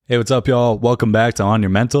Hey, what's up, y'all? Welcome back to On Your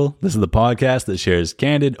Mental. This is the podcast that shares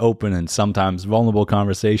candid, open, and sometimes vulnerable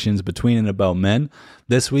conversations between and about men.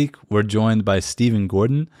 This week, we're joined by Stephen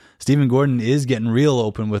Gordon. Stephen Gordon is getting real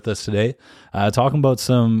open with us today, talking about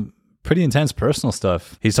some pretty intense personal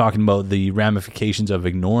stuff. He's talking about the ramifications of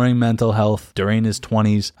ignoring mental health during his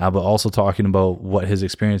 20s, but also talking about what his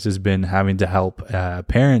experience has been having to help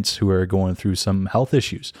parents who are going through some health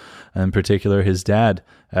issues, in particular his dad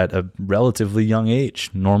at a relatively young age.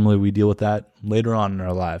 Normally we deal with that later on in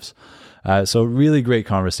our lives. So really great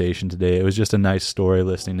conversation today. It was just a nice story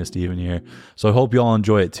listening to Stephen here. So I hope you all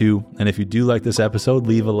enjoy it too. And if you do like this episode,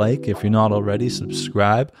 leave a like. If you're not already,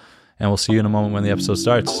 subscribe. And we'll see you in a moment when the episode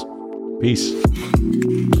starts. Peace.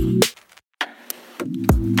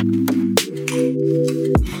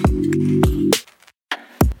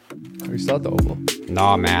 Are you still at the Oval?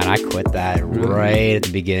 No, man, I quit that right at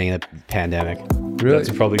the beginning of the pandemic. Really?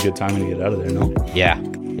 That's probably a good time to get out of there, no?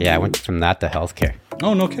 Yeah, I went from that to healthcare.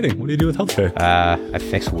 Oh, no kidding. What do you do with healthcare? I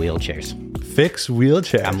fix wheelchairs. Fix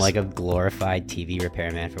wheelchairs. I'm like a glorified TV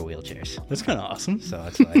repairman for wheelchairs. That's kind of awesome. So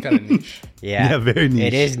it's like, Kind of niche. yeah, very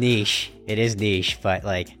niche. It is niche, but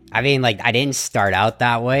like, I mean, like, I didn't start out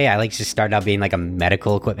that way. I like just started out being like a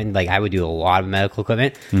medical equipment. Like, I would do a lot of medical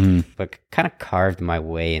equipment, but kind of carved my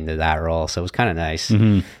way into that role. So it was kind of nice.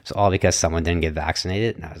 It's all because someone didn't get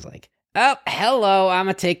vaccinated, and I was like, oh, hello, I'm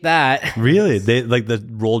gonna take that. Really? They like the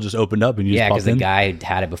role just opened up and you just Yeah, because popped the in? guy who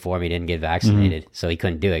had it before me didn't get vaccinated, so he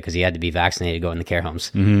couldn't do it because he had to be vaccinated to go in the care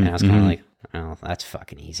homes. And I was kind of like, oh, that's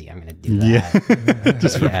fucking easy. I'm gonna do that. Yeah.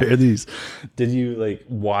 Just repair these. Did you like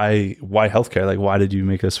why healthcare? Like why did you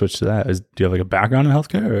make a switch to that? Do you have like a background in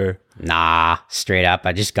healthcare or? Nah, straight up.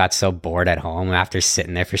 I just got so bored at home after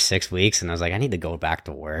sitting there for 6 weeks, and I was like, I need to go back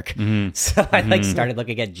to work. So I like started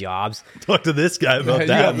looking at jobs. Talk to this guy about You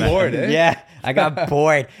that, got man. bored, eh? Yeah, I got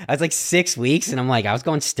bored. I was like 6 weeks, and I'm like, I was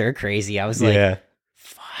going stir crazy. I was like, Yeah.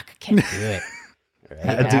 fuck, I can't do it.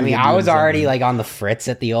 Had Right? to I mean, be I was doing already something. like on the fritz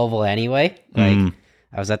at the Oval anyway. Like,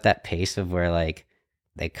 I was at that pace of where like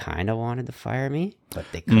they kind of wanted to fire me, but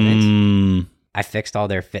they couldn't. I fixed all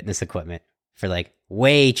their fitness equipment for like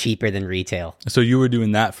way cheaper than retail. So you were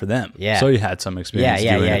doing that for them. Yeah. So you had some experience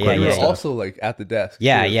Yeah, doing yeah, equipment You were yeah. stuff. also like at the desk.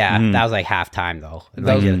 Yeah, too. yeah. That was like half time though.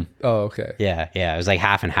 That was, Like, oh, okay. yeah. It was like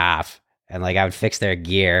half and half. And like I would fix their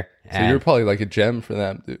gear. So you were probably like a gem for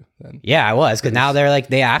them, too. Then. Yeah, I was. Because now they're like,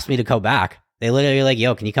 they asked me to go back. They literally were like,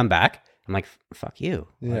 yo, can you come back? I'm like, fuck you.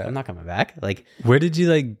 Like, Yeah. I'm not coming back. Like, Where did you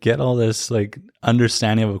like get all this like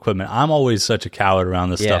understanding of equipment? I'm always such a coward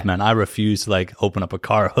around this Yeah. stuff, man. I refuse to like open up a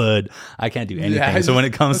car hood. I can't do anything. I So when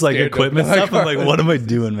it comes to like scared to equipment open my stuff, I'm car like, what am I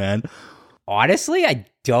doing, man? honestly, I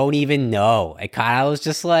don't even know. I kind of was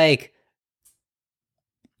just like,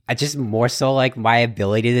 I just more so like my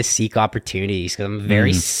ability to seek opportunities because I'm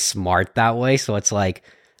very smart that way. So it's like,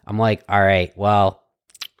 I'm like, all right, well,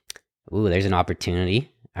 ooh, there's an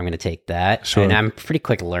opportunity. I'm going to take that. Sure. And I'm a pretty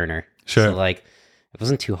quick learner. Sure. So like, it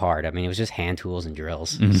wasn't too hard. I mean, it was just hand tools and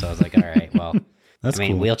drills. So I was like, all right, well, That's I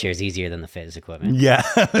mean, cool. wheelchair's easier than the fitness equipment. Yeah,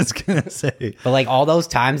 I was gonna say. But like all those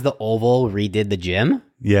times the Oval redid the gym, that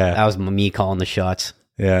Yeah, was me calling the shots.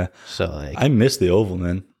 yeah. So like, I miss the Oval,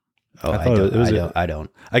 man. oh, I I thought don't, it was I don't.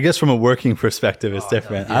 I guess from a working perspective, it's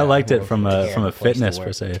different. I liked it from a Terrible place to fitness work.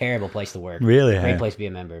 per se. Terrible place to work. Really, Great eh? place to be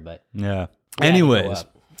a member, but Yeah. Yeah, Anyways,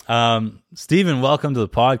 go Stephen, welcome to the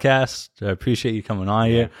podcast. I appreciate you coming on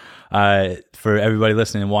here. For everybody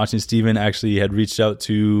listening and watching, Stephen actually had reached out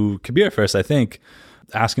to Kabir first, I think,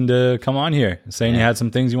 asking to come on here, saying you had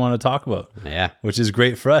some things you want to talk about. yeah. Which is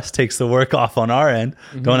great for us. Takes the work off on our end.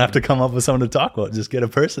 Don't have to come up with someone to talk about. Just get a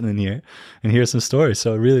person in here and hear some stories.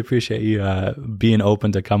 So I really appreciate you being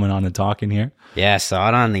open to coming on and talking here. Yeah, I saw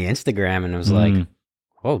it on the Instagram and it was like,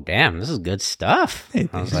 oh, damn, this is good stuff.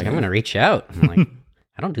 I was like, I'm going to reach out. I'm like,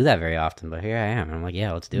 I don't do that very often, but here I am. And I'm like,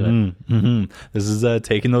 yeah, let's do it. This is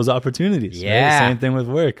taking those opportunities. right? Yeah. Same thing with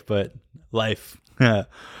work, but life.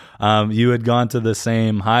 You had gone to the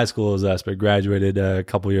same high school as us, but graduated a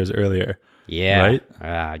couple years earlier. Yeah. Right?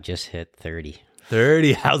 I just hit 30.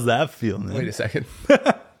 30. How's that feel, man? Wait a second.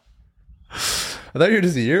 I thought you were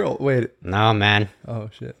just a year old. Wait. No, man. Oh,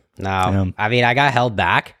 shit. No. Damn. I mean, I got held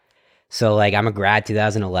back. So, like, I'm a grad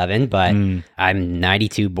 2011, but I'm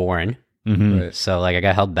 92 born. Right. So, like, I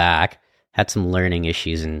got held back. Had some learning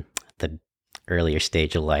issues in the earlier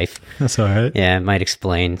stage of life. That's all right. Yeah, it might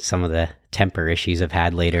explain some of the temper issues I've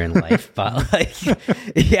had later in life. But, like,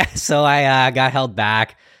 yeah, so I got held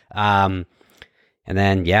back. And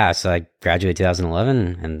then, yeah, so I graduated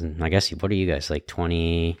 2011. And I guess, what are you guys, like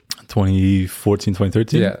 20? 2014,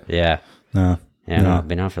 2013? Yeah. Yeah. No. Yeah, no, I've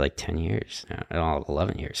been out for like 10 years.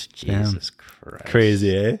 11 years. Jesus Christ.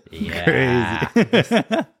 Crazy, eh? Yeah. Crazy.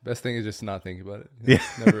 Best thing is just not think about it. Yeah.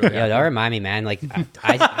 Never really Yo, don't remind me, man. Like,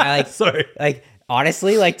 I like, Sorry. like,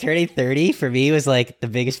 honestly, like turning 30 for me was like the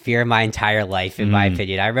biggest fear of my entire life, in my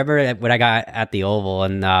opinion. I remember when I got at the Oval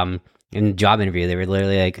and in the job interview, they were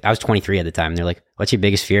literally like, I was 23 at the time. They're like, what's your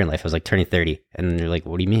biggest fear in life? I was like, turning 30. And they're like,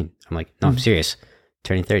 what do you mean? I'm like, no, I'm serious.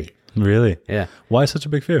 Turning 30. Really? Yeah. Why such a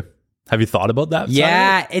big fear? Have you thought about that?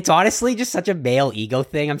 Yeah, it's honestly just such a male ego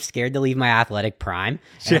thing. I'm scared to leave my athletic prime.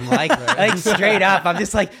 And I'm like straight up, I'm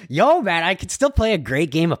just like, yo, man, I could still play a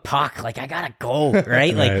great game of puck. Like, I gotta go,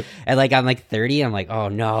 right? Like, and like, I'm like 30, and I'm like, oh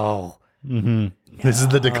no. This is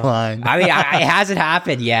the decline. I mean, it hasn't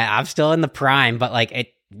happened yet. I'm still in the prime, but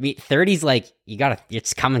like, 30's like,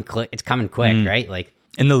 it's coming quick. It's coming quick, right? Like,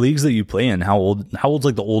 In the leagues that you play in, how old's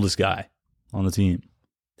like the oldest guy on the team?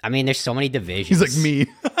 I mean, there's so many divisions. He's like me.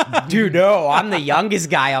 Dude, no, I'm the youngest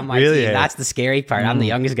guy on my Really? team. That's the scary part. I'm the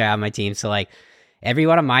youngest guy on my team. So like every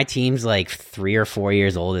one of my team's like 3 or 4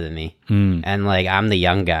 years older than me. And like I'm the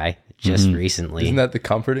young guy just recently. Isn't that the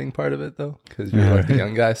comforting part of it though? Because you're like the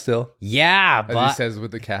young guy still. Yeah, As he but says with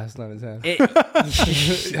the cast on his hand.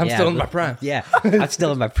 I'm still in my prime. Yeah, I'm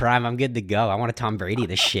still in my prime. I'm good to go. I want to Tom Brady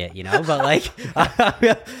this shit, you know? But like,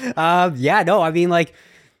 yeah, no, I mean like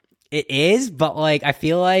it is, but like I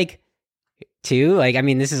feel like too, like, I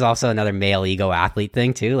mean, this is also another male ego athlete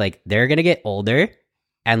thing too. Like they're going to get older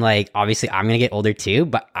and like, obviously I'm going to get older too,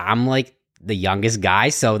 but I'm like the youngest guy.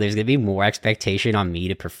 So there's going to be more expectation on me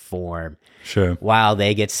to perform Sure. while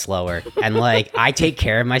they get slower. And like, I take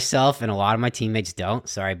care of myself and a lot of my teammates don't.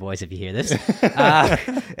 Sorry boys, if you hear this.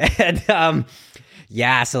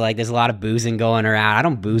 Yeah. So like there's a lot of boozing going around. I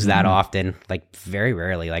don't booze that often, like very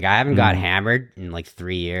rarely. Like I haven't got hammered in like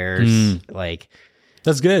 3 years. Like,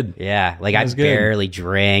 That's good. yeah, like That's I good. barely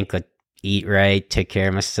drink, like eat right, take care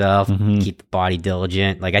of myself, keep the body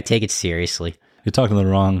diligent. Like I take it seriously. You're talking to the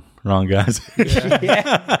wrong guys.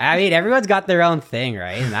 Yeah. I mean, everyone's got their own thing,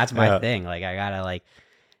 right? And that's my thing. Like I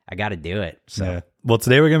gotta do it. So Yeah. Well,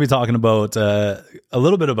 today we're going to be talking about a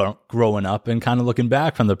little bit about growing up and kind of looking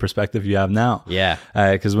back from the perspective you have now. yeah.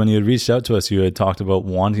 Because when you had reached out to us, you had talked about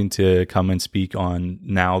wanting to come and speak on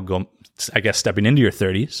I guess, stepping into your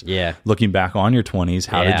 30s. Yeah. Looking back on your 20s.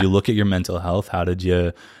 How did Yeah. you look at your mental health? How did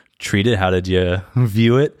you treat it? How did you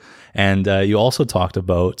view it? And you also talked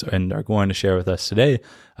about and are going to share with us today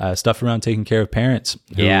stuff around taking care of parents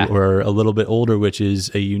who Yeah. are a little bit older, which is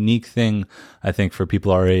a unique thing, I think, for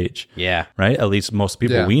people our age. Yeah. Right? At least most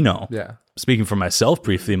people we know. Yeah. Speaking for myself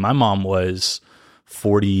briefly, my mom was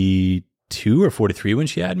 42 or 43 when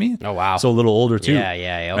she had me. Oh wow. So a little older too. Yeah,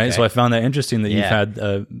 yeah, okay. Right. So I found that interesting that you've Yeah.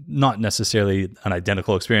 had not necessarily an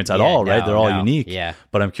identical experience at Yeah, all, right? no, They're all no. unique. Yeah.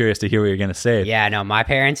 But I'm curious to hear what you're going to say. Yeah, no, my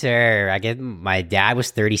parents are, my dad was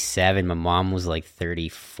 37, my mom was like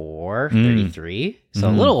 34, 33. So a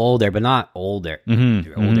little older, but not older,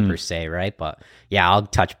 older per se, right? But yeah, I'll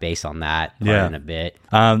touch base on that part in a bit.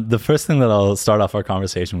 The first thing that I'll start off our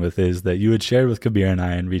conversation with is that you had shared with Kabir and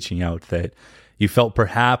I in reaching out that you felt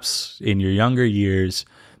perhaps in your younger years,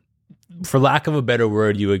 for lack of a better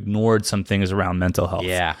word, you ignored some things around mental health.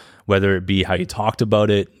 Yeah. Whether it be how you talked about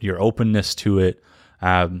it, your openness to it.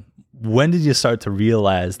 When did you start to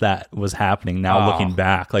realize that was happening now looking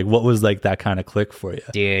back? Like what was like that kind of click for you?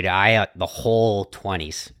 Dude, the whole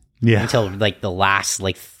 20s. Yeah. Until like the last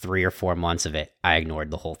like 3 or 4 months of it, I ignored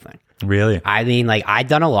the whole thing. Really? I mean, like I've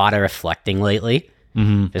done a lot of reflecting lately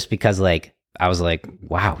just because like I was like,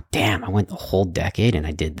 wow, damn, I went the whole decade and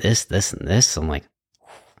I did this, this, and this. I'm like,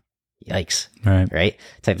 yikes. Right?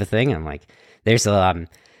 Type of thing. And I'm like, there's a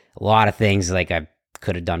lot of things like I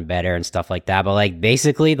could have done better and stuff like that. But like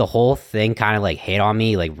basically the whole thing kind of like hit on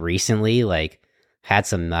me like recently, like had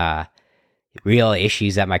some real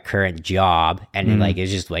issues at my current job. And then, like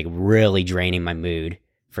it's just like really draining my mood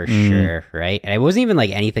for sure. Right. And it wasn't even like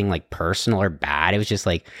anything like personal or bad. It was just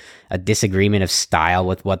like a disagreement of style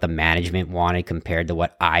with what the management wanted compared to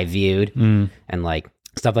what I viewed and like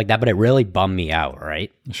stuff like that. But it really bummed me out.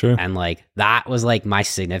 Right. Sure. And like that was like my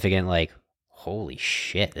significant like, holy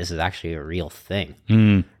shit, this is actually a real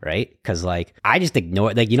thing. Right. Because like I just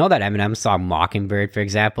ignored, like, you know, that Eminem song Mockingbird, for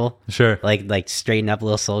example. Sure. Like straighten up,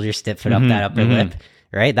 little soldier, stiffen up that upper lip.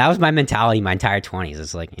 Right. That was my mentality my entire 20s.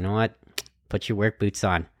 It's like, you know what? Put your work boots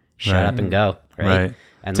on, shut up and go. Right.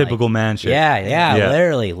 And typical like, man shit. Yeah,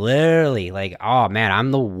 literally. Like, oh man,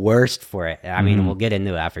 I'm the worst for it. I mean, we'll get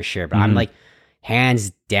into that for sure, but I'm like hands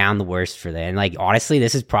down the worst for that. And like, honestly,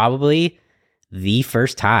 this is probably the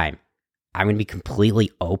first time I'm going to be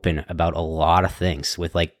completely open about a lot of things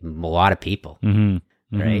with like a lot of people.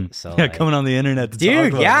 right? So Yeah, like, coming on the internet to talk dude,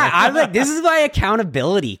 about yeah, it. I'm like, this is my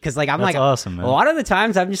accountability because like I'm That's like awesome, man. a lot of the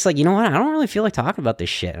times I'm just like, you know what, I don't really feel like talking about this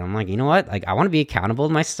shit, and I'm like, you know what, like I want to be accountable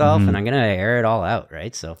to myself, and I'm gonna air it all out,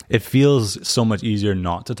 right? So It feels so much easier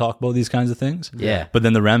not to talk about these kinds of things. Yeah. But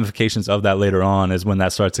then the ramifications of that later on is when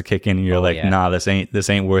that starts to kick in and you're like, yeah. nah, this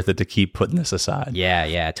ain't worth it to keep putting this aside.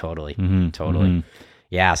 yeah, totally, totally.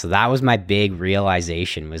 Yeah, so that was my big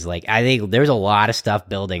realization was like, I think there's a lot of stuff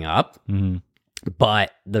building up,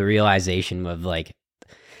 but the realization of like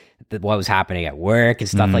what was happening at work and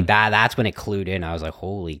stuff like that, that's when it clued in. I was like,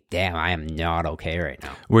 holy damn, I am not okay right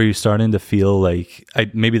now. Were you starting to feel like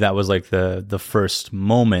maybe that was like the first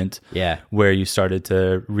moment Yeah. where you started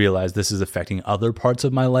to realize this is affecting other parts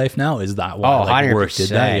of my life now? Is that why Oh, like, 100%. work did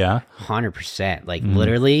that? Yeah. 100%. Like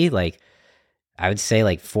literally, like I would say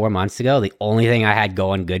like 4 months ago, the only thing I had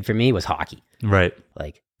going good for me was hockey. Right.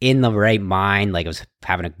 Like in the right mind, like I was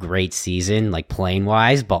having a great season, like playing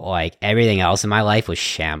wise, but like everything else in my life was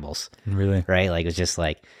shambles, Really? right? Like it was just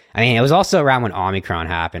like, I mean, it was also around when Omicron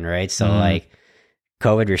happened, right? So like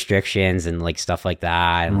COVID restrictions and like stuff like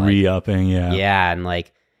that. And like, Re-upping, yeah. yeah. And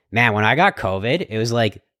like, man, when I got COVID, it was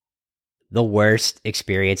like the worst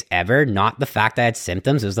experience ever. Not the fact I had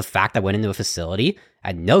symptoms. It was the fact I went into a facility, I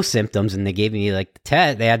had no symptoms, and they gave me like the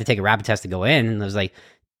test. They had to take a rapid test to go in, and there was like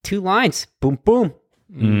 2 lines, boom, boom.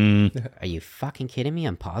 Are you fucking kidding me?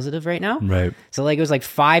 I'm positive right now. Right. So like it was like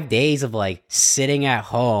 5 days of like sitting at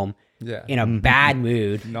home Yeah. in a bad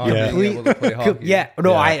mood. Not being able to play hockey. Yeah,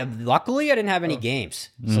 no. Yeah. I luckily I didn't have any games,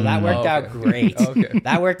 so that worked out okay. great. Okay.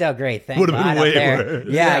 That worked out great. Thank Would've been God up way there. worse.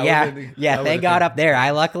 Yeah, Yeah, yeah. I Thank would've God been- up there. I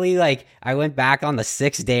luckily like I went back on the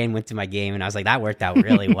 6th day and went to my game, and I was like, that worked out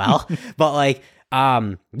really well. But like,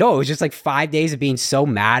 no, it was just like 5 days of being so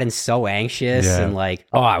mad and so anxious, Yeah. and like,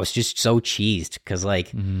 oh, I was just so cheesed because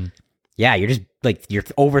like. Yeah, you're just like you're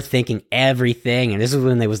overthinking everything, and this is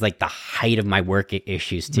when there was like the height of my work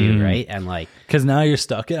issues too, right? And like, Because now you're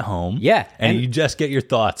stuck at home. yeah, And you just get your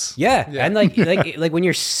thoughts. yeah, and like when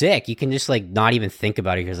you're sick, you can just like not even think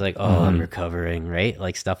about it because like, oh, I'm recovering, right?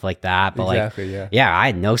 Like stuff like that. But Exactly, like, yeah. I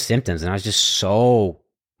had no symptoms, and I was just so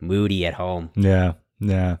moody at home. Yeah.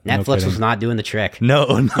 Yeah. No Netflix kidding. was not doing the trick. No,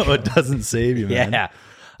 it doesn't save you, man. Yeah,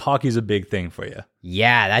 Hockey's a big thing for you.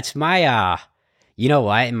 yeah, that's my you know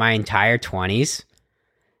what? In my entire 20s,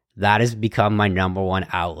 that has become my number one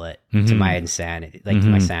outlet to my insanity, like to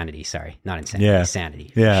my sanity. Sorry, not insanity, Yeah.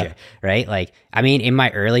 sanity. Yeah. Sure, right? Like, I mean, in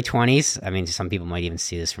my early 20s, I mean, some people might even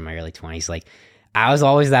see this from my early 20s. Like, I was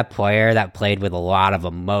always that player that played with a lot of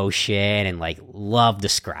emotion and like loved to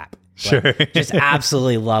scrap. Sure. Like, just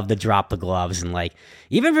absolutely loved to drop the gloves, and like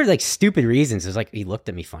even for like stupid reasons. It was like he looked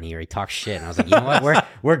at me funny or he talked shit, and I was like, you know what,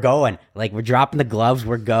 we're going. Like we're dropping the gloves,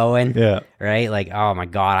 we're going. Yeah. Right? Like, oh my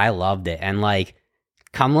God, I loved it. And like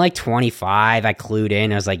come like 25, I clued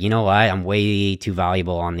in. I was like, you know what? I'm way too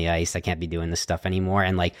valuable on the ice. I can't be doing this stuff anymore.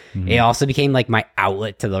 And like it also became like my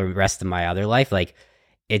outlet to the rest of my other life. Like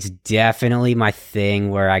it's definitely my thing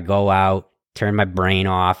where I go out, turn my brain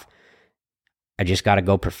off. I just got to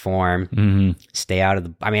go perform, stay out of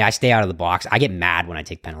the, I stay out of the box. I get mad when I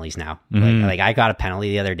take penalties now. Like I got a penalty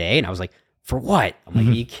the other day and I was like, for what? I'm like,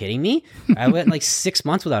 are you kidding me? I went like 6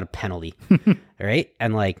 months without a penalty. Right.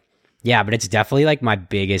 And like, yeah, but it's definitely like my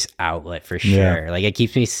biggest outlet for sure. Yeah. Like it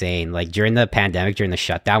keeps me sane. Like during the pandemic, during the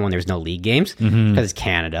shutdown, when there's no league games, because it's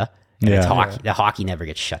Canada and it's Yeah. hockey. The hockey never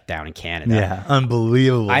gets shut down in Canada. Yeah.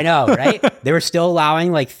 Unbelievable. I know, right? They were still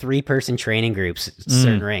allowing like 3-person training groups at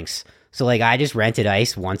certain rinks. So like I just rented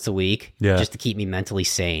ice once a week Yeah. just to keep me mentally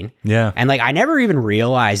sane. Yeah. And like I never even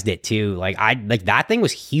realized it too. Like that thing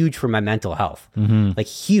was huge for my mental health. Like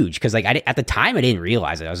huge cuz like at the time I didn't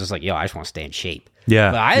realize it. I was just like, yo, I just want to stay in shape.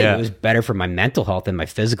 Yeah. But I think yeah. it was better for my mental health than my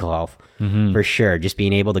physical health for sure. Just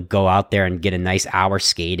being able to go out there and get a nice hour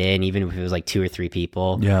skate in, even if it was like 2 or 3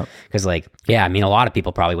 people. Yeah. Because like, yeah, I mean, a lot of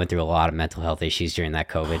people probably went through a lot of mental health issues during that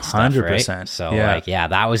COVID stuff, 100%. right? So Yeah. like, yeah,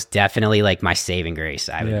 that was definitely like my saving grace.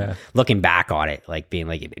 I would, Yeah. looking back on it, like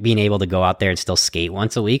being able to go out there and still skate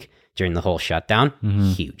once a week during the whole shutdown,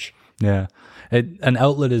 huge. Yeah. An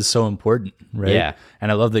outlet is so important, right? Yeah. And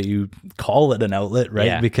I love that you call it an outlet, right?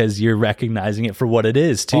 Yeah. Because you're recognizing it for what it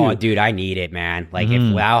is, too. Oh, dude, I need it, man. Like if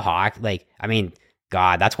without hockey, like I mean,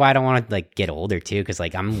 God, that's why I don't want to like get older too, because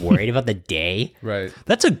like I'm worried about the day. Right.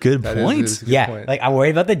 That's a good That point. is a good Yeah, point. like I'm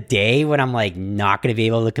worried about the day when I'm like not going to be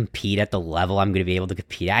able to compete at the level I'm going to be able to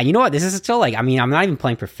compete at. And you know what? This is still like, I mean, I'm not even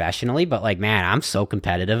playing professionally, but like, man, I'm so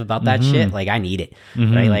competitive about that shit. Like I need it,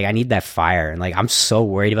 right? Like I need that fire. And like, I'm so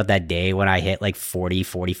worried about that day when I hit like 40,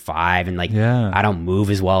 45 and like, Yeah. I don't move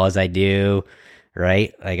as well as I do.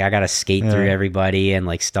 right? Like I gotta skate through everybody and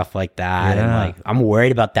like stuff like that, and like I'm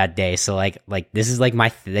worried about that day. So like this is like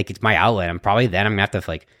my like it's my outlet. I'm probably then I'm gonna have to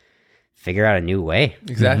like figure out a new way.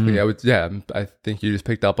 Exactly. I think you just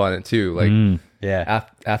picked up on it too. Like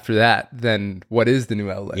after that, then what is the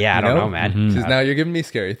new outlet? Yeah, I don't know, man. Because now you're giving me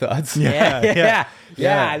scary thoughts. Yeah.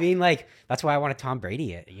 I mean, like that's why I want to Tom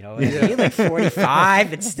Brady it. You know, he's like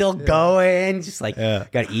 45, it's still going. Just like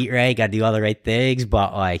got to eat right, got to do all the right things.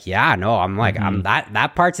 But like, I'm like, I'm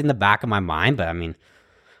that part's in the back of my mind. But I mean,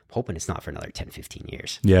 hoping it's not for another 10, 15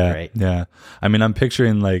 years. Yeah. Right. Yeah. I mean, I'm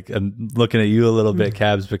picturing like, I'm looking at you a little bit,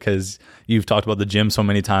 Cabs, because you've talked about the gym so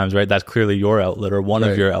many times, right? That's clearly your outlet or one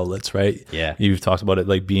of your outlets, right? Yeah. You've talked about it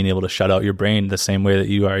like being able to shut out your brain the same way that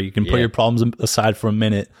you are. You can put your problems aside for a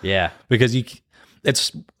minute. Yeah. Because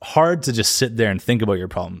it's hard to just sit there and think about your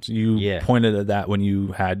problems. You pointed at that when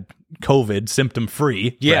you had COVID symptom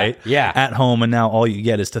free, right? Yeah. At home. And now all you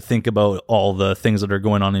get is to think about all the things that are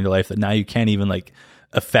going on in your life that now you can't even like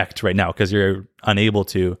affect right now because you're unable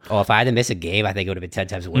to. Oh, if I had to miss a game, I think it would have been 10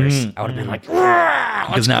 times worse. I would have been like,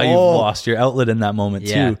 because now you've lost your outlet in that moment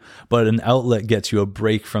too. But an outlet gets you a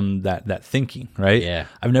break from that thinking, right? Yeah.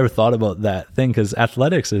 I've never thought about that thing because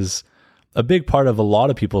athletics is a big part of a lot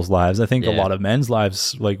of people's lives. I think a lot of men's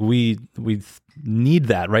lives, like we need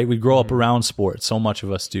that, right? We grow up around sports. So much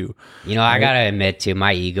of us do. You know, I gotta admit too,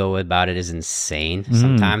 my ego about it is insane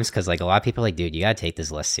sometimes because like a lot of people are like, dude, you gotta take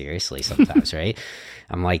this less seriously sometimes, right?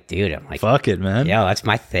 I'm like, fuck it, man. Yeah, that's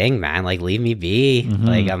my thing, man. Like, leave me be.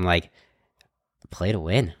 Like, I'm like, play to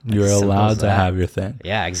win. You're allowed to have your thing.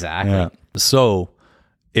 Yeah, exactly. Yeah. So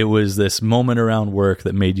it was this moment around work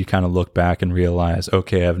that made you kind of look back and realize,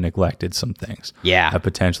 okay, I've neglected some things. Yeah. I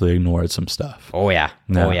potentially ignored some stuff. Oh, yeah.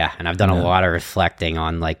 Yeah. Oh, yeah. And I've done a lot of reflecting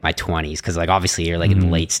on like my 20s because like obviously you're like in the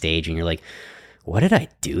late stage and you're like, what did I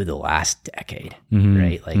do the last decade?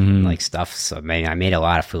 Right? Like, like stuff. So I made a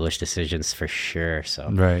lot of foolish decisions for sure. So,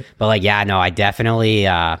 right. But like, I definitely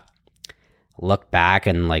look back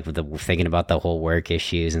and like thinking about the whole work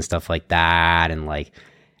issues and stuff like that. And like,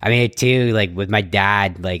 I mean, too, like with my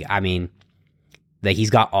dad, like, I mean, like he's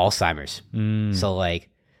got Alzheimer's. So like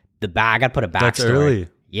I got to put a backstory. That's early.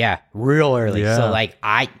 Yeah. Real early. Yeah. So like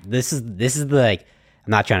this is the like, I'm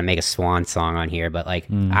not trying to make a swan song on here, but like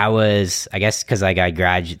I guess cause like I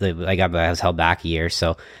graduated, like I was held back a year.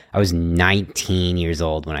 So I was 19 years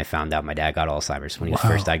old when I found out my dad got Alzheimer's when he was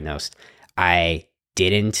first diagnosed. I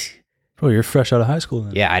didn't. Oh, you're fresh out of high school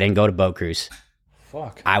then. Yeah. I didn't go to boat cruise.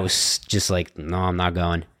 Fuck. I was just like, no, I'm not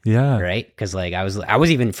going. Yeah. Right. Cause like I was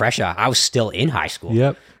even fresh out. I was still in high school.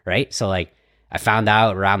 Yep. Right. So like, I found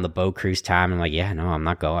out around the boat cruise time. I'm like, yeah, no, I'm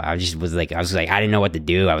not going. I was like, I didn't know what to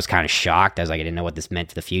do. I was kind of shocked. I was like, I didn't know what this meant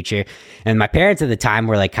for the future. And my parents at the time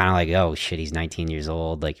were like, kind of like, oh shit, he's 19 years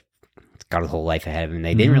old. Like, he's got a whole life ahead of him.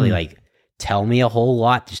 They didn't really like tell me a whole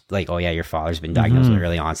lot. Just like, oh yeah, your father's been diagnosed with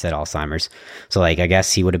early onset Alzheimer's. So like, I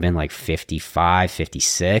guess he would have been like 55,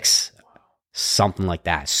 56, something like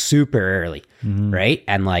that. Super early. Right.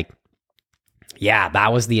 And like, yeah,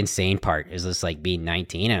 that was the insane part is just like being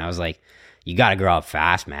 19. And I was like, you got to grow up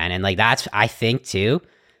fast, man. And like, that's, I think too,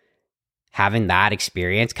 having that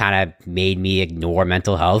experience kind of made me ignore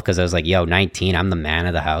mental health. Cause I was like, yo, 19, I'm the man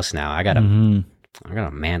of the house now. I gotta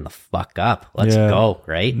man the fuck up. Let's go.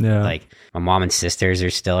 Right. Yeah. Like my mom and sisters are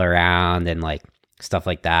still around and like stuff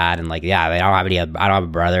like that. And like, yeah, I don't have a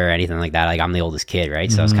brother or anything like that. Like I'm the oldest kid.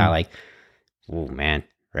 Right. So it's kind of like, oh man.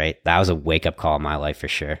 Right. That was a wake up call in my life for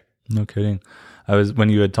sure. No kidding. When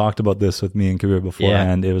you had talked about this with me and Kabir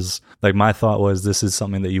beforehand, it was like, my thought was this is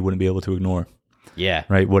something that you wouldn't be able to ignore. Yeah.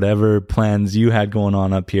 Right. Whatever plans you had going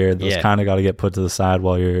on up here, those kind of got to get put to the side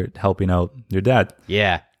while you're helping out your dad.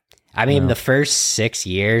 Yeah. I mean, the first 6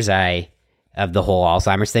 years of the whole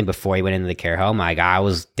Alzheimer's thing before he went into the care home, like I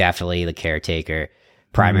was definitely the caretaker,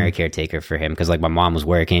 primary caretaker for him. Cause like my mom was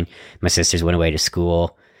working, my sisters went away to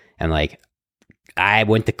school, and like I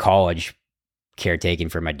went to college caretaking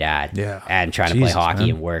for my dad and trying to play hockey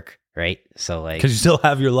and work. Right. So like, cause you still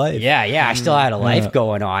have your life. Yeah. I still had a life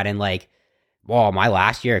going on. And like, well, my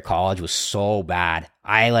last year at college was so bad.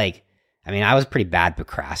 I was a pretty bad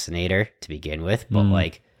procrastinator to begin with, but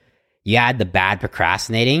like you add the bad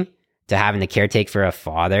procrastinating to having to caretake for a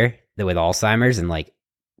father that with Alzheimer's, and like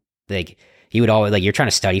he would always like, you're trying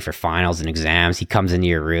to study for finals and exams. He comes into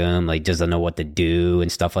your room, like doesn't know what to do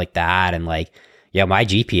and stuff like that. And like, yeah, my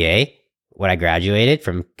GPA when I graduated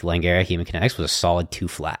from Glengarry Human Kinetics was a solid 2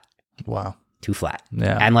 flat. Wow. 2 flat.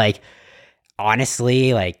 Yeah. And like,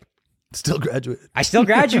 honestly, like still graduated. I still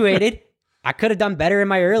graduated. I could have done better in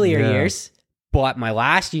my earlier years, but my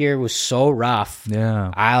last year was so rough.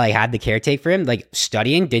 Yeah. I like had to caretake for him. Like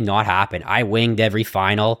studying did not happen. I winged every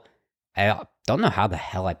final. don't know how the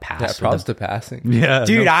hell I passed. Yeah, props to passing. Yeah,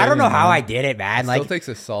 dude, no I don't know kidding, how man. I did it, man. It Like, still takes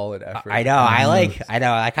a solid effort. I know. I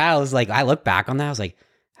know. I kind of was like, I look back on that. I was like,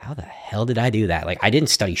 how the hell did I do that? Like, I didn't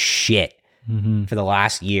study shit for the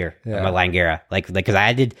last year of my Langara. Like, because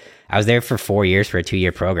I was there for 4 years for a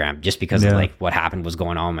 2-year program just because of like what happened was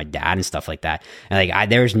going on with my dad and stuff like that. And like,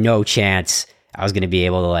 there was no chance I was going to be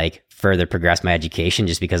able to like further progress my education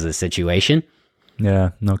just because of the situation.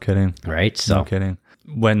 Yeah, no kidding. Right. So, No kidding.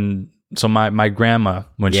 So my grandma,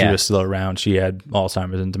 when she was still around, she had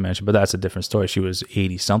Alzheimer's and dementia, but that's a different story. She was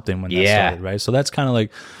 80 something when that started, right? So that's kind of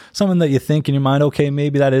like something that you think in your mind, okay,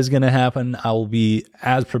 maybe that is going to happen. I will be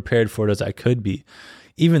as prepared for it as I could be.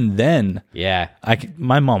 Even then,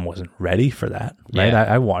 my mom wasn't ready for that, right?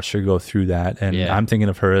 I watched her go through that, and I'm thinking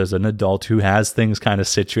of her as an adult who has things kind of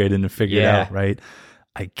situated and figured out, right?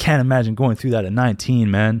 I can't imagine going through that at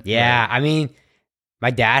 19, man. Yeah, I mean, my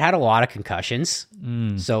dad had a lot of concussions.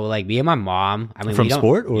 So like me and my mom, I mean, from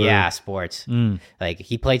sport? Or? Yeah, sports. Like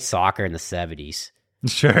he played soccer in the 70s.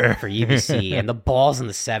 Sure. For UBC, and the balls in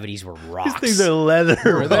the 70s were rocks. These things are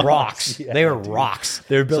leather. Rocks. They were rocks.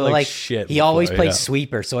 They were built like shit. He always played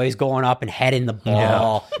sweeper, so he's going up and heading the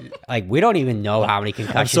ball. Like, we don't even know how many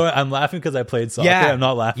concussions. I'm sorry, I'm laughing because I played soccer. I'm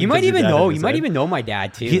not laughing. You might even know my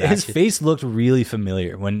dad too. His face looked really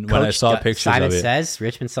familiar when I saw pictures Simon of it. Says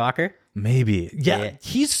Richmond Soccer. Maybe. Yeah.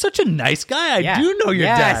 He's such a nice guy. I do know your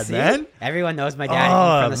dad, man. Everyone knows my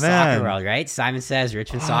dad from the soccer world, right? Simon Says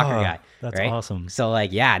Richmond Soccer guy. That's right? awesome. So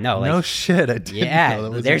like, no shit. I didn't know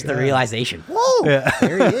that was there's your the dad. realization. Whoa,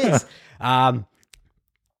 there he is. But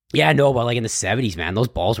like in the 70s, man, those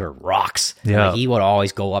balls were rocks. Yeah. Like, he would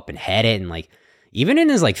always go up and head it, and like even in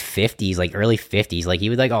his like 50s, like early 50s, like he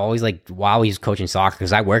would like always like while he was coaching soccer,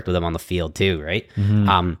 because I worked with him on the field too, right?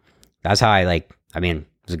 That's how it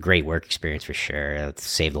was a great work experience for sure. It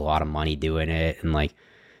saved a lot of money doing it, and like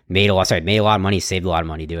made a lot of money, saved a lot of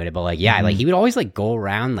money doing it. But like, like he would always like go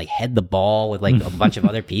around, like head the ball with like a bunch of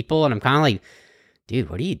other people. And I'm kind of like, dude,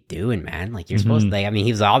 what are you doing, man? Like, you're supposed to, like, I mean,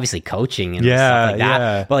 he was obviously coaching and stuff like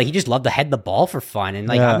that, but like he just loved to head the ball for fun. And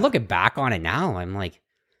like, I'm looking back on it now, I'm like,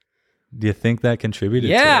 do you think that contributed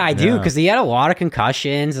to it? I do, because he had a lot of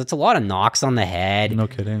concussions. It's a lot of knocks on the head. No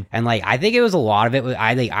kidding. And like, I think it was a lot of it.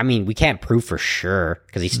 I mean, we can't prove for sure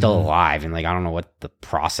because he's still alive, and like, I don't know what the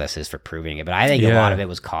process is for proving it, but I think a lot of it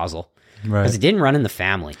was causal. Right. Because it didn't run in the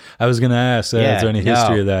family. I was going to ask, is there any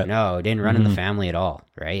history of that? No, it didn't run in the family at all,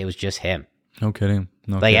 right? It was just him. No kidding.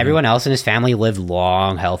 Like, everyone else in his family lived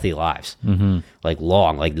long, healthy lives. Like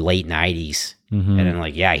late 90s. And then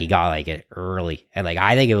like, he got like it early. And like,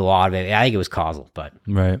 I think a lot of it, I think it was causal, but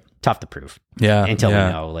tough to prove. Yeah. Until we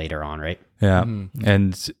know later on, right? Yeah.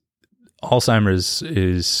 And Alzheimer's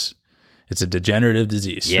it's a degenerative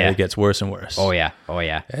disease. Yeah. So it gets worse and worse. Oh yeah.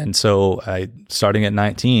 And so starting at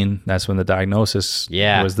 19, that's when the diagnosis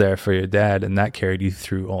was there for your dad, and that carried you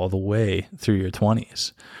through all the way through your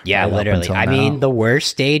 20s. Yeah, literally. I mean, the worst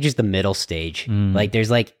stage is the middle stage. Like, there's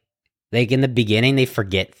like in the beginning, they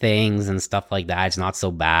forget things and stuff like that. It's not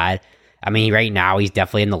so bad. I mean, right now, he's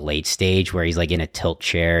definitely in the late stage where he's like in a tilt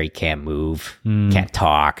chair. He can't move, can't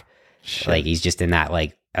talk. Shit. Like, he's just in that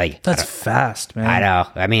like that's fast, man. I know.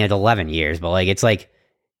 I mean, it's 11 years, but like, it's like,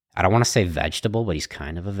 I don't want to say vegetable, but he's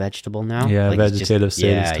kind of a vegetable now. Yeah, like, vegetative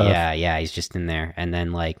state is tough. Yeah, he's just in there. And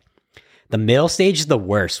then like, the middle stage is the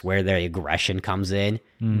worst, where the aggression comes in,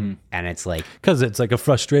 and it's like, because it's like a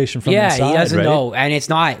frustration from inside, he doesn't right? know, and it's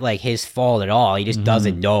not like his fault at all. He just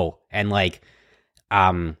doesn't know, and like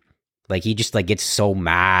he just like gets so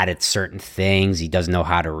mad at certain things. He doesn't know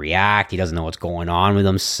how to react. He doesn't know what's going on with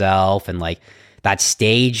himself, and like that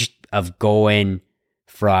stage of going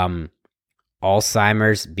from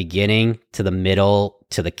Alzheimer's beginning to the middle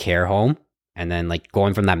to the care home. And then like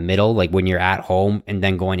going from that middle, like when you're at home and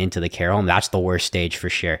then going into the care home, that's the worst stage for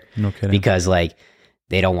sure. No kidding. Because like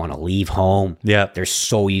they don't want to leave home. Yeah. They're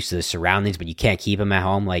so used to the surroundings, but you can't keep them at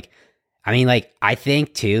home. Like, I mean, like, I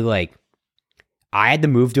think too, like, I had to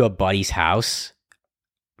move to a buddy's house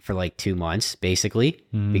for like 2 months, basically,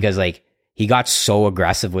 because like he got so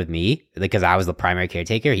aggressive with me because I was the primary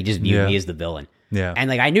caretaker. He just viewed me as the villain. Yeah. And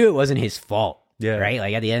like, I knew it wasn't his fault. Yeah. Right?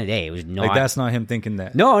 Like, at the end of the day, it was not. Like, that's not him thinking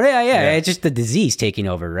that. No, yeah. It's just the disease taking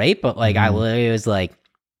over, right? But like, I literally was like,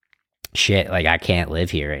 shit, like, I can't live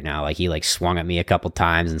here right now. Like, he like swung at me a couple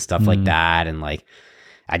times and stuff like that. And like,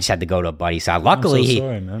 I just had to go to a buddy's house. Luckily, I'm so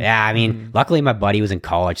sorry, man. Yeah, I mean, luckily my buddy was in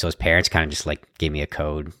college, so his parents kind of just like gave me a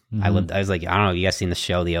code. I was like, I don't know, you guys seen the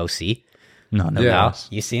show, The OC? No, never. Yeah. Was.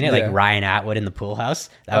 You seen it? Like Ryan Atwood in the pool house?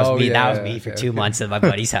 That was me. Yeah, that was me for 2 months at my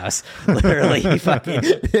buddy's house. Literally, fucking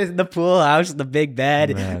in the pool house, the big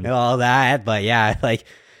bed, and all that. But yeah, like,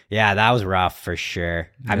 that was rough for sure.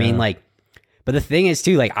 I mean, like, But the thing is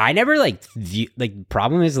too, like, I never like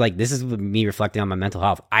problem is like, this is me reflecting on my mental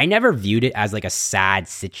health. I never viewed it as like a sad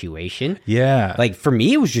situation. Yeah. Like for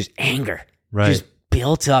me, it was just anger. Right. Just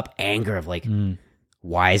built up anger of like,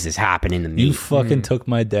 why is this happening to me? You fucking took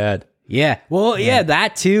my dad. Yeah. Well, yeah,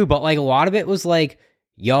 that too. But like a lot of it was like,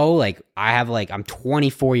 yo, like I'm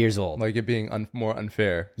 24 years old. Like it being more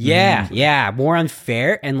unfair. Yeah. Yeah. More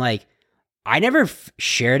unfair. And like, I never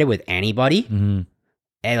shared it with anybody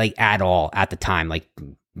like at all at the time. Like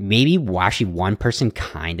maybe actually one person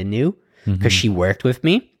kind of knew because she worked with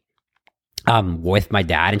me with my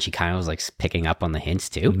dad, and she kind of was like picking up on the hints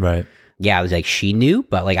too. Right. Yeah, I was like, she knew,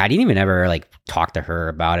 but like I didn't even ever like talk to her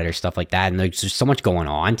about it or stuff like that. And there's just so much going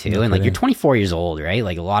on too. And like you're 24 years old, right?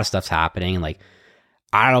 Like a lot of stuff's happening. And like,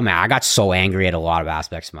 I don't know, man, I got so angry at a lot of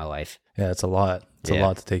aspects of my life. Yeah, it's a lot. It's a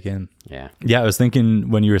lot to take in. Yeah. Yeah, I was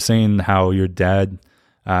thinking when you were saying how your dad,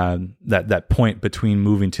 that point between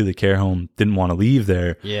moving to the care home, didn't want to leave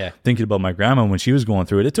there. Yeah. Thinking about my grandma when she was going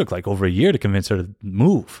through it, it took like over a year to convince her to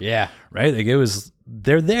move. Yeah. Right? Like it was,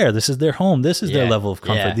 they're there. This is their home. This is their level of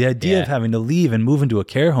comfort. Yeah. The idea of having to leave and move into a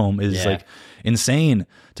care home is like insane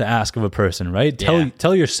to ask of a person, right?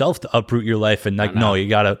 Tell yourself to uproot your life and like, no, you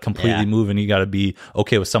got to completely move and you got to be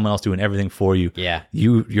okay with someone else doing everything for you. Yeah.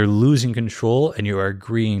 You're losing control and you are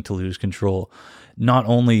agreeing to lose control. Not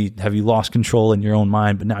only have you lost control in your own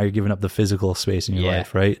mind, but now you're giving up the physical space in your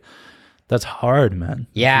life, right? That's hard, man.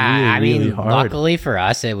 Yeah, really, I mean, really hard. luckily for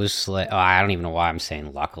us, it was like, I don't even know why I'm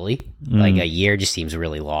saying luckily. Like a year just seems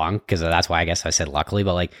really long because that's why I guess I said luckily.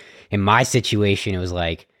 But like in my situation, it was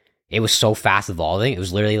like, it was so fast evolving. It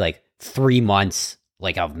was literally like 3 months,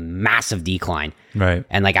 like a massive decline. Right.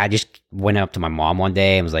 And like, I just went up to my mom one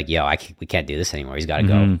day and was like, yo, we can't do this anymore. He's got to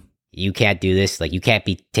go. You can't do this. Like, you can't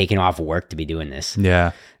be taking off work to be doing this.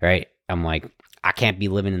 Yeah. Right. I'm like, I can't be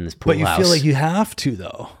living in this pool house. But you feel like you have to,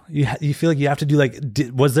 though. You feel like you have to do like,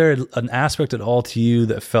 was there an aspect at all to you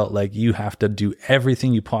that felt like you have to do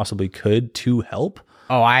everything you possibly could to help?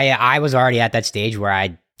 Oh, I was already at that stage where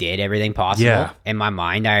I did everything possible. Yeah. In my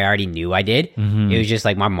mind, I already knew I did. It was just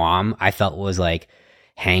like my mom, I felt was like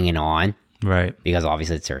hanging on. Right. Because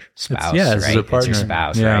obviously it's her spouse, it's right? her partner. It's her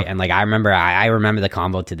spouse, right? And like, I remember the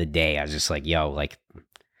combo to the day. I was just like, yo, like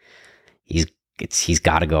he's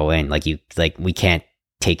got to go in. Like we can't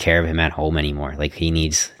take care of him at home anymore. Like he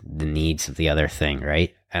needs the needs of the other thing,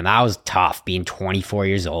 right? And that was tough being 24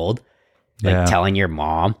 years old, like telling your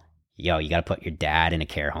mom, yo, you got to put your dad in a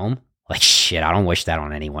care home. Like shit, I don't wish that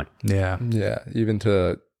on anyone. Yeah.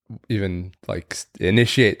 Even like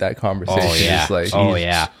initiate that conversation is like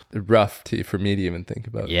rough for me to even think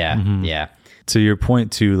about. Yeah. To your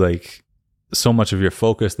point too, like so much of your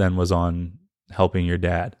focus then was on helping your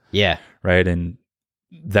dad. Yeah. Right. And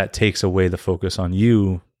that takes away the focus on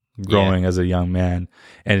you growing as a young man.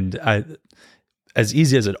 And as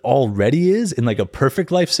easy as it already is in like a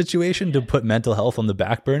perfect life situation to put mental health on the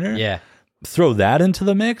back burner. Yeah. Throw that into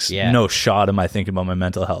the mix. Yeah. No shot am I thinking about my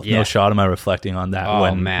mental health. No shot am I reflecting on that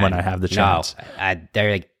when I have the chance. No,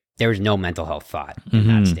 there was no mental health thought in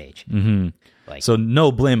that stage. Like, so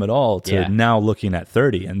no blame at all to now looking at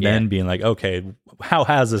 30 and then being like, okay, how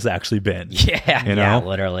has this actually been? Yeah. You know? Yeah,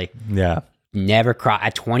 literally. Yeah. Never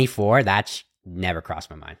at 24, that's never crossed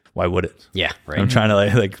my mind. Why would it? Yeah. Right. I'm trying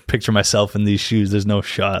to like picture myself in these shoes. There's no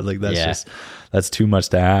shot. Like that's too much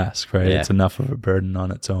to ask, right? It's enough of a burden on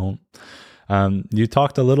its own. You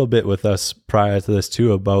talked a little bit with us prior to this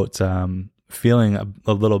too about feeling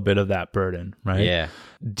a little bit of that burden, right? Yeah.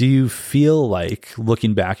 Do you feel like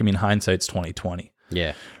looking back, I mean, hindsight's 20/20.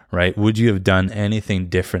 Yeah. Right? Would you have done anything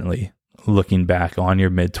differently looking back on your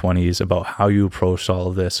mid-20s about how you approached all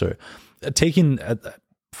of this, or taking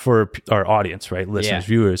for our audience, right? Listeners,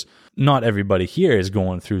 viewers, not everybody here is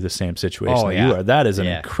going through the same situation that you are. That is an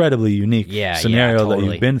incredibly unique scenario that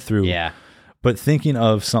you've been through. Yeah. But thinking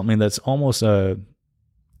of something that's almost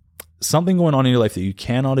something going on in your life that you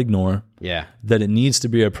cannot ignore, that it needs to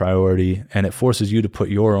be a priority, and it forces you to put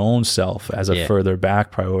your own self as a further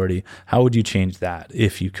back priority. How would you change that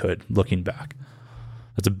if you could, looking back?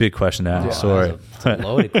 That's a big question to ask. Sorry. It's a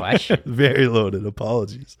loaded question. Very loaded.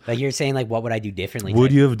 Apologies. Like you're saying, like, what would I do differently?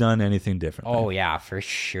 Would you have done anything differently? Oh, yeah, for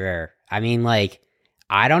sure. I mean, like,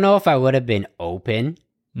 I don't know if I would have been open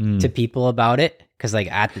to people about it. Because like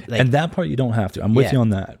and that part you don't have to. I'm with you on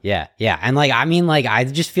that. Yeah. And like, I mean, like, I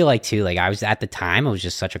just feel like too, like I was at the time, it was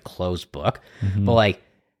just such a closed book, but like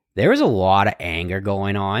there was a lot of anger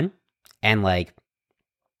going on, and like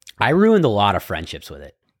I ruined a lot of friendships with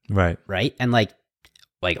it. Right. And like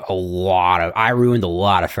I ruined a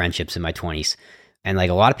lot of friendships in my 20s, and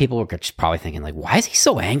like a lot of people were just probably thinking like, why is he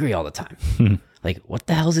so angry all the time? Like, what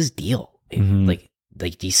the hell's his deal? Like,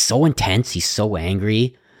 like he's so intense, he's so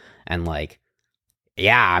angry, and like,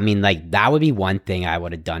 yeah, I mean, like that would be one thing I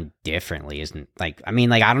would have done differently. Isn't like, I mean,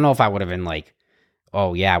 like I don't know if I would have been like,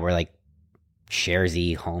 oh yeah, we're like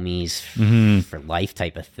sharesy homies for life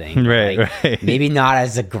type of thing. Right, like, right. Maybe not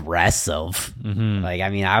as aggressive. Like, I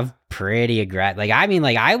mean, I'm pretty aggressive. Like, I mean,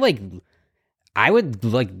 like I would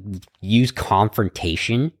like use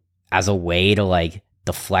confrontation as a way to like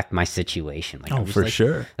deflect my situation. Like, for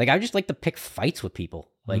sure. Like, I would just like to pick fights with people.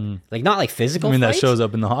 Like not like physical. I mean, fights. that shows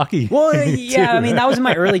up in the hockey. Well, yeah, I mean, that was in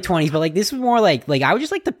my early 20s, but like this was more like I would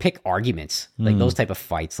just like to pick arguments, like those type of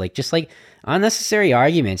fights, like just like unnecessary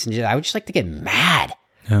arguments, and I would just like to get mad.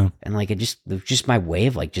 Yeah. And like it was just my way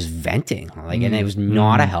of like just venting, like, and it was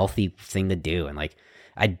not a healthy thing to do, and like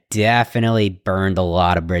I definitely burned a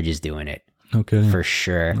lot of bridges doing it. Okay. For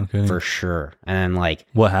sure. Okay. For sure. And then like,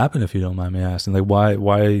 what happened, if you don't mind me asking? Like,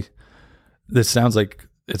 why? This sounds like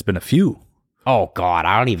it's been a few. oh God,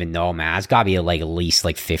 I don't even know, man. It's gotta be like at least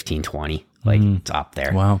like 15, 20. Like it's up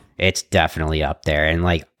there. Wow. It's definitely up there. And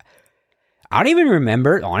like, I don't even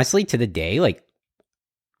remember, honestly, to the day, like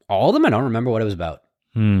all of them, I don't remember what it was about.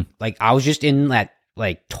 Like I was just in that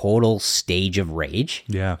like total stage of rage.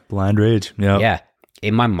 Yeah. Blind rage. Yeah. Yeah.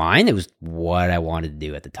 In my mind, it was what I wanted to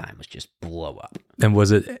do at the time, was just blow up. And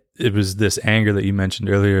was it was this anger that you mentioned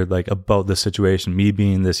earlier, like about the situation, me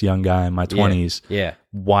being this young guy in my 20s. Yeah.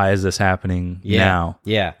 Why is this happening now?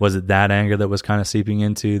 Yeah. Was it that anger that was kind of seeping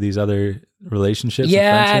into these other relationships? and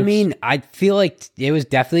Yeah, I friendships? mean, I feel like it was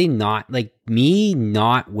definitely not like me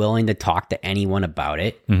not willing to talk to anyone about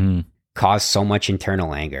it caused so much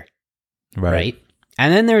internal anger. Right.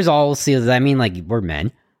 And then there's also, I mean, like we're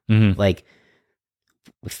men. Like,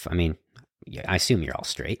 I mean, yeah, I assume you're all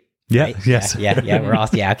straight. Yeah. Right? Yes. Yeah. We're all,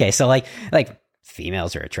 yeah. Okay. So like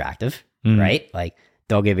females are attractive, right? Like,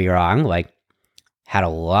 don't get me wrong. Like, had a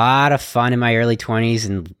lot of fun in my early 20s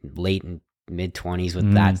and late and mid 20s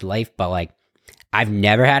with that life. But like, I've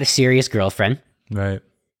never had a serious girlfriend. Right.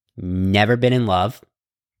 Never been in love.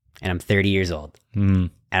 And I'm 30 years old.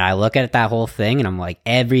 And I look at that whole thing and I'm like,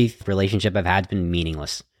 every relationship I've had has been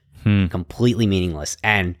meaningless. Completely meaningless.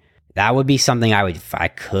 And that would be something I would, if I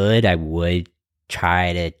could, I would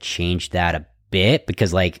try to change that a bit,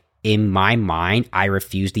 because like in my mind, I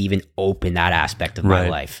refuse to even open that aspect of my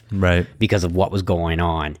life. Right. Because of what was going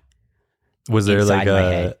on. Was there like my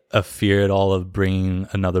head. a fear at all of bringing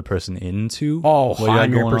another person into? Oh, what you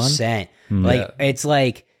had going on? 100%. Like, it's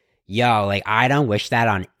like, yo, like I don't wish that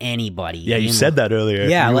on anybody. Yeah, you said that earlier.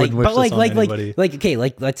 Yeah, You like, wouldn't wish but this on anybody. like, okay,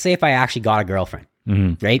 like let's say if I actually got a girlfriend,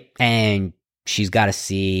 right? And she's got to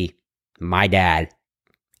see my dad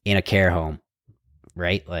in a care home,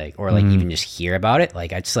 right? Like, or like even just hear about it.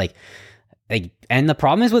 Like, I just like, and the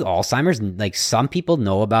problem is with Alzheimer's, like some people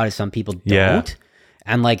know about it, some people don't. Yeah.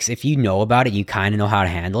 And like, if you know about it, you kind of know how to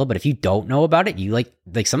handle it. But if you don't know about it, you like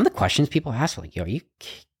some of the questions people ask are like, yo, are you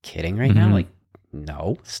kidding right now? Like,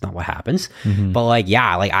 no, it's not what happens. But like,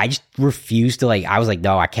 yeah, like I just refuse to I was like,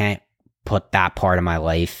 no, I can't put that part of my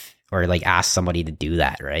life or like ask somebody to do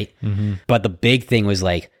that. Right. But the big thing was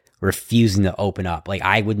like refusing to open up. Like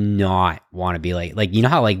I would not want to be like, you know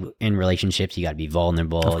how like in relationships, you got to be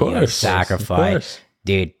vulnerable, Of you got to course. sacrifice,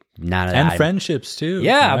 dude. None of And that. friendships too.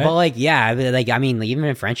 Yeah, right? but like, yeah, like I mean, like, even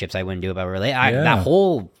in friendships, I wouldn't do it. But really,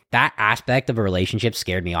 that aspect of a relationship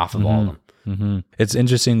scared me off of all of them. It's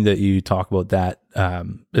interesting that you talk about that,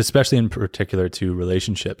 especially in particular to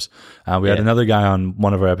relationships. We had another guy on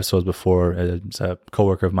one of our episodes before. It's a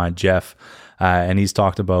coworker of mine, Jeff, and he's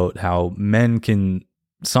talked about how men can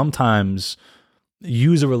sometimes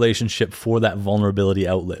use a relationship for that vulnerability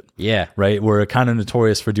outlet. Yeah. Right? We're kind of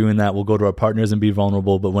notorious for doing that. We'll go to our partners and be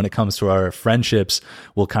vulnerable, but when it comes to our friendships,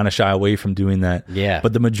 we'll kind of shy away from doing that. Yeah.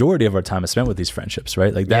 But the majority of our time is spent with these friendships,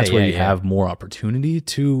 right? Like that's where you have more opportunity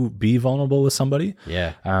to be vulnerable with somebody.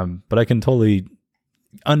 Yeah. But I can totally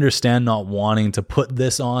understand not wanting to put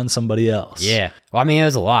this on somebody else. Yeah. Well, I mean, it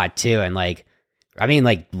was a lot too. And like, I mean,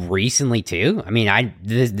 like recently too. I mean,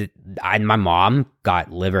 my mom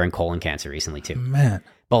got liver and colon cancer recently too. Man.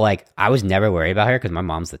 But like, I was never worried about her because my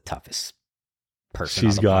mom's the toughest person.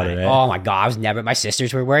 She's on the got planet. it. Eh? Oh my God. I was never, my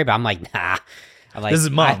sisters were worried, but I'm like, nah. I'm like, This is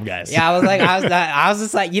mom, guys. Yeah. I was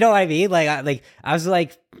just like, you know what I mean? Like, I was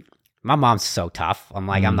like, my mom's so tough. I'm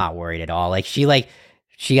like, I'm not worried at all. Like, she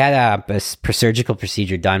had a surgical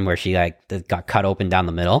procedure done where she like got cut open down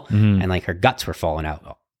the middle and like her guts were falling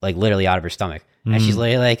out, like literally out of her stomach. And she's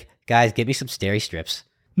like, guys, get me some steri strips.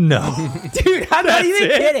 No. Dude, I'm not even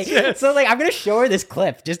kidding. Yes. So like, I'm gonna show her this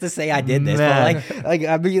clip just to say I did this. Man. But like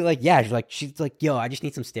I mean, like, yeah, she's like, yo, I just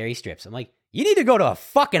need some steri strips. I'm like, you need to go to a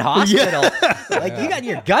fucking hospital. Like, you got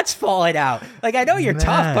your guts falling out. Like, I know you're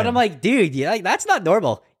tough, but I'm like, dude, like, that's not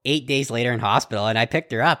normal. 8 days later in hospital, and I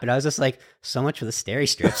picked her up, and I was just like, so much for the Steri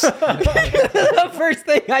strips. The first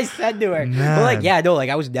thing I said to her. But like, yeah, no, like,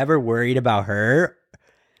 I was never worried about her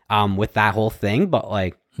with that whole thing, but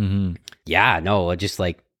like, yeah, no, just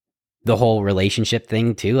like the whole relationship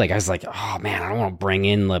thing too. Like, I was like, oh man, I don't want to bring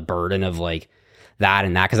in the burden of like that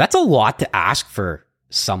and that, because that's a lot to ask for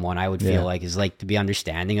someone. I would feel like, is like, to be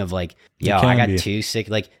understanding of like, yo, I got two sick,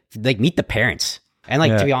 like meet the parents. And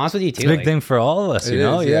like, to be honest with you too, it's a big like, thing for all of us, you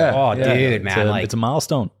know? Oh, dude, man, it's a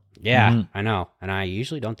milestone. Yeah, I know. And I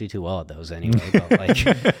usually don't do too well at those anyway, but like,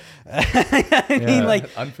 I mean, like,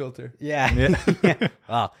 unfiltered. Yeah.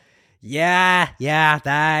 Well, yeah,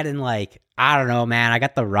 that, and like, I don't know, man, I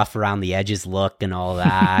got the rough around the edges look and all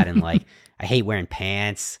that, and like, I hate wearing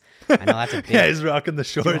pants. I know that's a big... Yeah, he's rocking the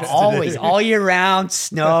shorts. Always, all year round,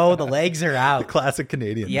 snow, the legs are out. Classic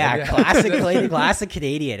Canadian. Yeah, classic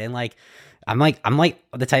Canadian. And like, I'm like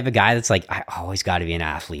the type of guy that's like, I always got to be an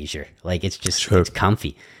athleisure. Like, it's just, it's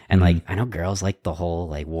comfy. And like, I know girls like the whole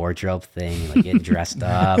like wardrobe thing, like getting dressed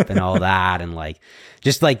up and all that. And like,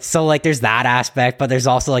 just like, so like, there's that aspect, but there's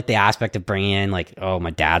also like the aspect of bringing in like, oh, my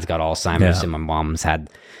dad's got Alzheimer's and my mom's had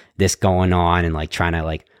this going on, and like trying to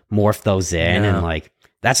like morph those in. And like,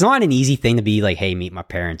 that's not an easy thing to be like, hey, meet my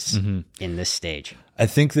parents in this stage. I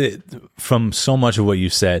think that from so much of what you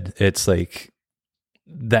said, it's like,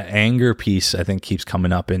 that anger piece, I think, keeps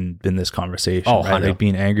coming up in this conversation. Oh, right? Like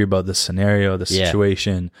being angry about the scenario, the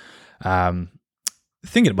situation,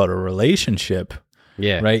 thinking about a relationship.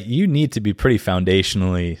 Yeah. Right. You need to be pretty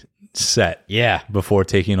foundationally set. Yeah. Before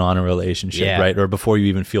taking on a relationship. Right. Or before you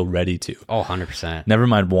even feel ready to. Oh, 100%. Never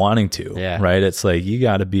mind wanting to. Yeah. Right. It's like, you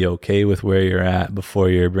got to be okay with where you're at before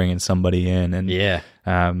you're bringing somebody in. And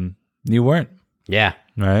you weren't. Yeah.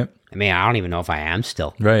 Right. I mean, I don't even know if I am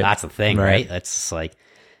still. Right. That's the thing, right? That's like,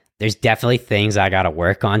 there's definitely things I got to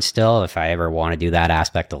work on still if I ever want to do that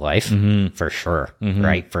aspect of life, for sure.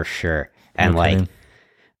 Right. For sure. And like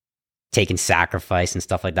taking sacrifice and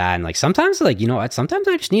stuff like that. And like, sometimes like, you know what, sometimes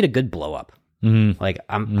I just need a good blow up. Like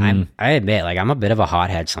I admit, like, I'm a bit of a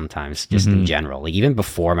hothead sometimes, just in general. Like, even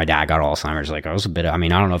before my dad got Alzheimer's, like, I was a bit of, I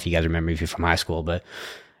mean, I don't know if you guys remember me from high school, but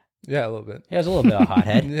yeah, a little bit. Yeah, I was a little bit of a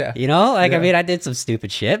hothead. You know, like, I mean, I did some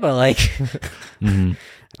stupid shit, but like,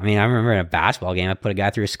 I mean, I remember in a basketball game, I put a guy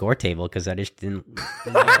through a score table because I just didn't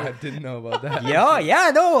know. I didn't know about that.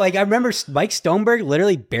 No, like, I remember Mike Stoneberg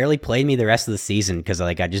literally barely played me the rest of the season because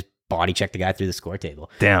like, I just body checked the guy through the score table.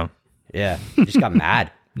 Damn. Yeah, just got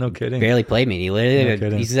mad. No kidding. Barely played me. He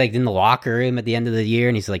literally, he's like in the locker room at the end of the year,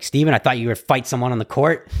 and he's like, Steven, I thought you were fight someone on the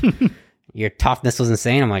court. Your toughness was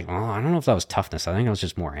insane. I'm like, oh, I don't know if that was toughness. I think it was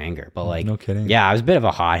just more anger. But like, no kidding. Yeah, I was a bit of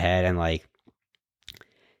a hothead, and like,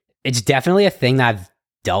 it's definitely a thing that I've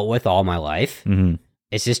dealt with all my life.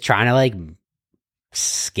 It's just trying to like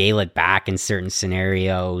scale it back in certain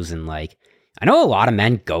scenarios, and like, I know a lot of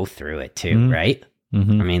men go through it too, right? I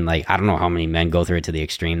mean, like, I don't know how many men go through it to the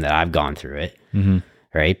extreme that I've gone through it,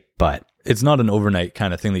 right? But it's not an overnight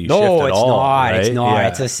kind of thing that you shift at all. Right? It's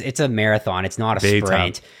not. It's a marathon. It's not a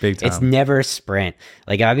sprint. Big time. It's never a sprint.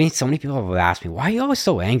 Like, I mean, so many people have asked me, why are you always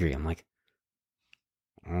so angry? I'm like,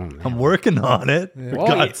 oh, man. I'm working on it.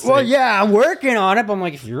 Well, yeah, I'm working on it. But I'm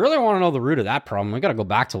like, if you really want to know the root of that problem, we got to go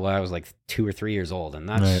back to when I was like 2 or 3 years old. And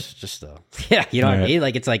that's just you know what I mean?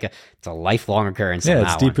 Like, it's a lifelong occurrence. Yeah,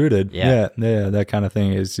 it's deep rooted. Yeah. That kind of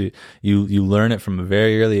thing is you learn it from a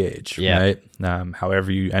very early age, right?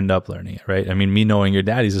 However you end up learning it, right? I mean, me knowing your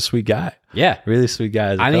dad, he's a sweet guy. Yeah. Really sweet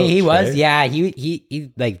guy. I mean, he was,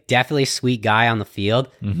 he like definitely a sweet guy on the field.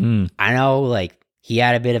 I know, like, he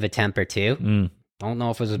had a bit of a temper too. Don't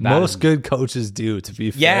know if it was about most good coaches do, to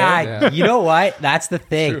be fair. Yeah, you know what? That's the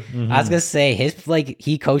thing. I was gonna say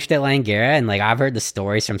he coached at Langara, and like, I've heard the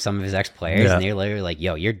stories from some of his ex-players, and they're literally like,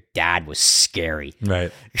 "Yo, your dad was scary,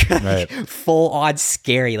 right? Full on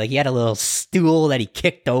scary. Like, he had a little stool that he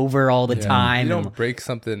kicked over all the time. You don't break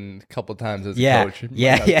something a couple times as a coach.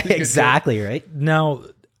 Yeah, exactly. Right now,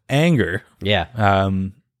 anger. Yeah.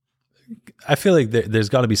 I feel like there's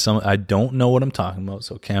got to be some. I don't know what I'm talking about.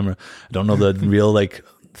 So, camera, I don't know the real like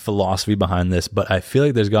philosophy behind this, but I feel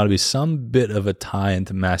like there's got to be some bit of a tie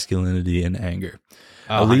into masculinity and anger.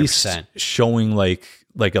 100%. At least showing like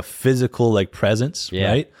like a physical like presence,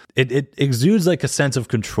 right? It exudes like a sense of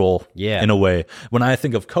control in a way. When I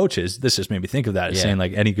think of coaches, this just made me think of that, saying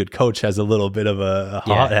like any good coach has a little bit of a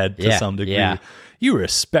hothead to some degree. You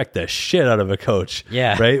respect the shit out of a coach,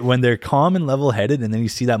 right? When they're calm and level-headed, and then you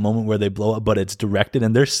see that moment where they blow up, but it's directed,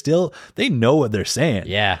 and they know what they're saying,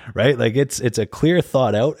 right? Like it's a clear,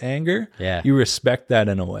 thought out anger. You respect that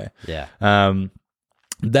in a way.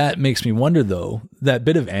 That makes me wonder, though, that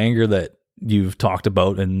bit of anger that you've talked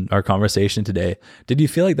about in our conversation today, did you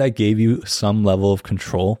feel like that gave you some level of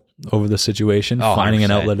control over the situation, finding 100%.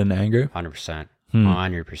 An outlet in anger? 100%.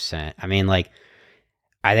 100%. I mean, like,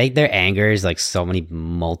 I think their anger is like so many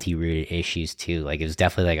multi-rooted issues too. Like it was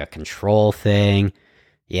definitely like a control thing.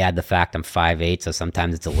 Yeah, the fact I'm 5'8", so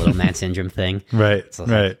sometimes it's a little man syndrome thing. Right, so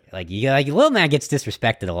right. Like little man gets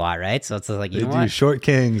disrespected a lot, right? So it's like, you know what? Short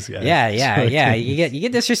kings. Guys. Yeah. Kings. You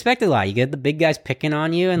get disrespected a lot. You get the big guys picking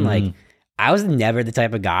on you, and like I was never the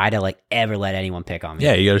type of guy to like ever let anyone pick on me.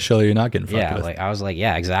 Yeah, you got to show you're not getting fucked with. Like I was like,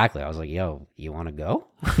 yeah, exactly. I was like, yo, you want to go?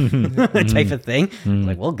 Type of thing.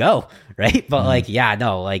 Like, we'll go, right? But like, yeah,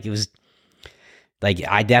 no, like it was. Like,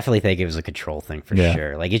 I definitely think it was a control thing for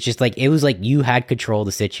sure. Like, it's just like, it was like you had control of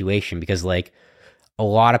the situation because like a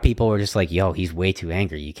lot of people were just like, yo, he's way too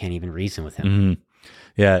angry. You can't even reason with him.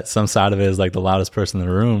 Yeah. Some side of it is like the loudest person in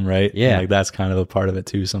the room, right? Yeah. And like that's kind of a part of it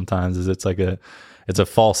too sometimes is it's like it's a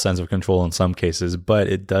false sense of control in some cases, but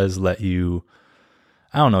it does let you,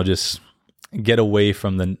 I don't know, just get away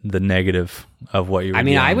from the negative of what you're. I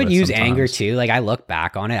mean, I would use anger too. Like I look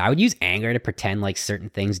back on it, I would use anger to pretend like certain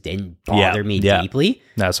things didn't bother me deeply.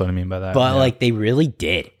 That's what I mean by that. But like they really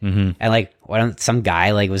did. And like some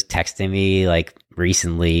guy like was texting me like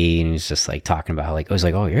recently, and he was just like talking about how like, I was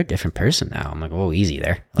like, oh, you're a different person now. I'm like, oh, easy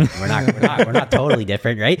there. Like, we're not totally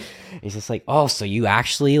different, right? He's just like, oh, so you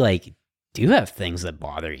actually like do have things that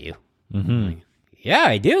bother you. Like, yeah,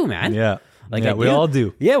 I do, man. Yeah. Like we all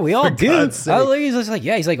do. Yeah, we all do. He's just like,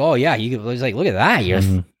 he's like, oh yeah. He's like, look at that. You're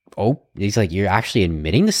he's like, you're actually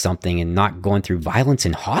admitting to something and not going through violence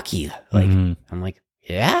in hockey. Like, I'm like,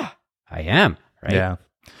 yeah, I am. Right. Yeah.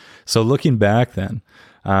 So looking back then,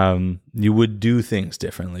 you would do things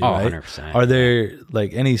differently, right? 100%. Are there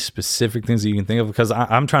like any specific things that you can think of? Because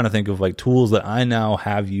I'm trying to think of like tools that I now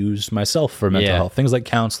have used myself for mental health, things like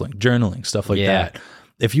counseling, journaling, stuff like that.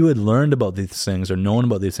 If you had learned about these things or known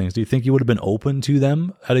about these things, do you think you would have been open to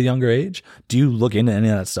them at a younger age? Do you look into any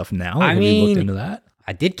of that stuff now? Have you looked into that?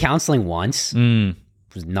 I did counseling once. It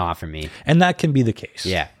was not for me. And that can be the case.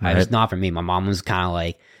 Yeah, it was not for me. My mom was kind of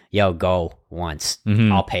like, yo, go once.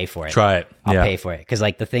 I'll pay for it. Try it. I'll pay for it. Because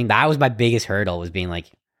like the thing, that was my biggest hurdle was being like,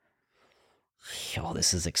 yo,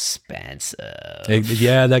 this is expensive.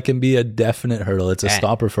 That can be a definite hurdle. It's a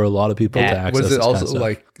stopper for a lot of people to access. Was it also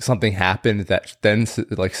like something happened that then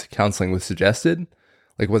like counseling was suggested?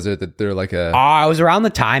 Like, was it that they're like a? It was around the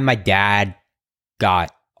time my dad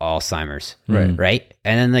got Alzheimer's, right?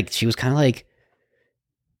 And then like she was kind of like,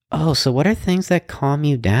 oh, so what are things that calm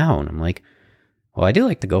you down? I'm like, well, I do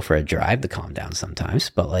like to go for a drive to calm down sometimes,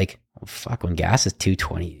 but like, oh, fuck, when gas is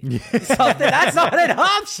 $2.20, that's not an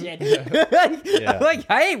option. Like,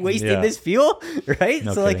 I ain't wasting this fuel, right?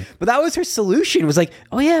 No so kidding. like, but that was her solution. Was like,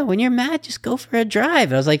 oh yeah, when you're mad, just go for a drive.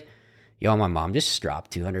 And I was like, yo, my mom just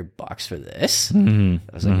dropped $200 for this. I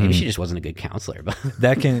was like, maybe she just wasn't a good counselor, but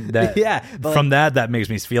that makes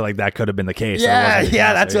me feel like that could have been the case.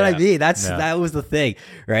 That's what I mean. That was the thing,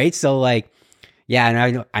 right? So like. Yeah,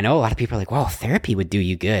 and I know a lot of people are like, well, therapy would do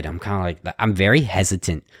you good. I'm kind of like, I'm very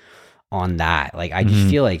hesitant on that. Like, I just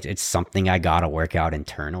feel like it's something I got to work out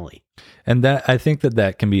internally. And that, I think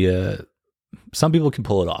that can be some people can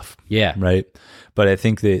pull it off. Yeah. Right. But I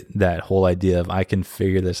think that whole idea of I can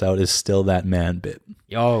figure this out is still that man bit.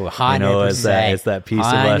 Oh, 100%. It's that piece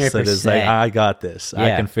of us that is like, I got this.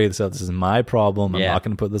 I can figure this out. This is my problem. I'm not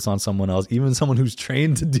going to put this on someone else, even someone who's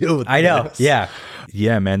trained to deal with this. I know. Yeah.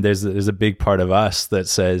 Yeah, man, there's a big part of us that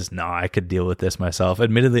says, no, I could deal with this myself.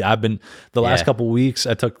 Admittedly, I've been, the last couple of weeks,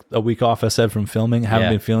 I took a week off, I said, from filming. I haven't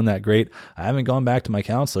been feeling that great. I haven't gone back to my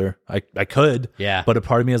counselor. I could. Yeah. But a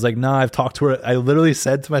part of me is like, no, I've talked to her. I literally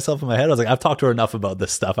said to myself in my head, I was like, I've talked to her enough about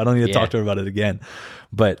this stuff. I don't need to talk to her about it again.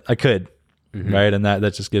 But I could. Right. And that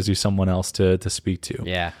just gives you someone else to speak to.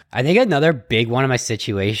 Yeah. I think another big one of my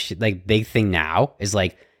situation, like big thing now is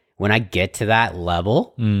like when I get to that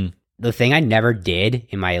level, the thing I never did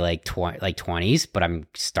in my like 20s, but I'm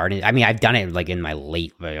starting, I mean, I've done it like in my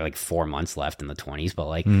late, like 4 months left in the 20s, but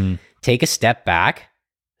like take a step back,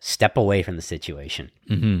 step away from the situation.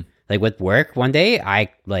 Like with work one day,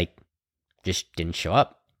 I like just didn't show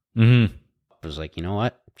up. I was like, you know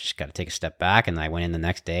what? Just got to take a step back. And I went in the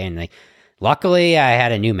next day and like, luckily, I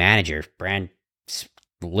had a new manager, brand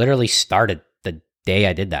literally started the day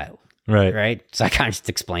I did that. Right. So I kind of just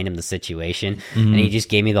explained him the situation, and he just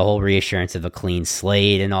gave me the whole reassurance of a clean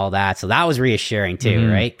slate and all that. So that was reassuring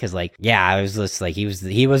too, right? Because like, yeah, I was just like, he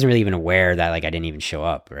wasn't really even aware that like I didn't even show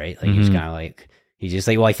up, right? Like he was kind of like, he just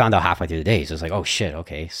like, well, I found out halfway through the day, so it's like, oh shit,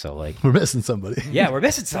 okay, so like we're missing somebody. Yeah, we're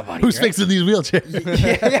missing somebody. Who's fixing these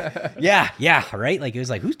wheelchairs? yeah, right. Like it was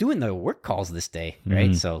like, who's doing the work calls this day,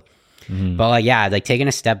 right? So, but like, yeah, like taking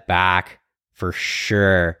a step back for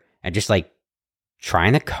sure, and just like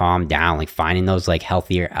trying to calm down, like finding those like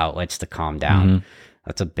healthier outlets to calm down.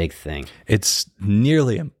 That's a big thing. It's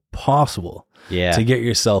nearly impossible to get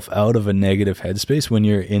yourself out of a negative headspace when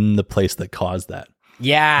you're in the place that caused that.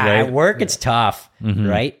 Yeah, right? At work it's tough,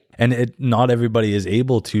 right? And not everybody is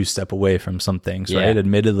able to step away from some things, right?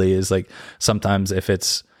 Admittedly, is like sometimes if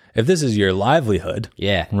this is your livelihood,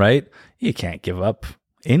 right? You can't give up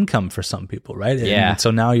income for some people, right? And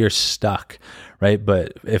so now you're stuck, right?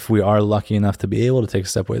 But if we are lucky enough to be able to take a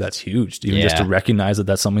step away, that's huge. Even just to recognize that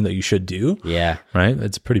that's something that you should do. Yeah. Right?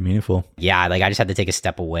 It's pretty meaningful. Yeah. Like I just had to take a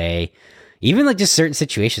step away. Even like just certain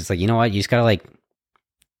situations, like, you know what? You just gotta like,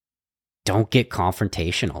 don't get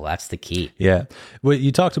confrontational. That's the key. Yeah. What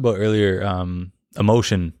you talked about earlier,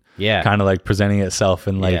 emotion, kind of like presenting itself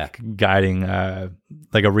and like guiding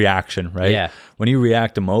like a reaction, right? Yeah. When you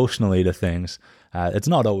react emotionally to things, it's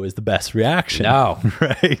not always the best reaction. No.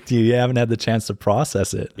 Right? You haven't had the chance to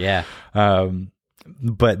process it. Yeah.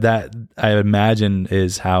 But that, I imagine,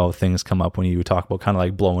 is how things come up when you talk about kind of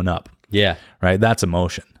like blowing up. Yeah. Right? That's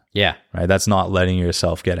emotion. Yeah. Right? That's not letting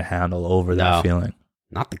yourself get a handle over that feeling.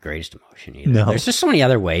 Not the greatest emotion either. No. There's just so many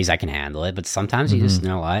other ways I can handle it, but sometimes you just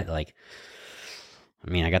know what, like,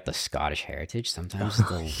 I mean, I got the Scottish heritage. Sometimes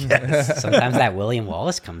sometimes that William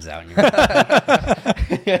Wallace comes out in your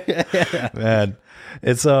Man,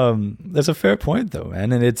 it's that's a fair point though,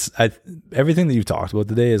 man. And everything that you've talked about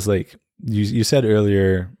today is like you said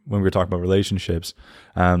earlier when we were talking about relationships,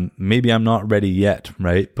 maybe I'm not ready yet,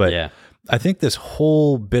 right? But I think this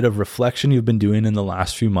whole bit of reflection you've been doing in the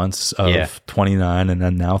last few months of 29 and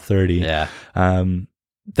then now 30,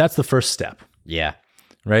 that's the first step. Yeah.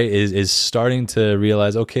 Right? Is starting to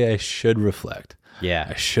realize, okay, I should reflect. Yeah.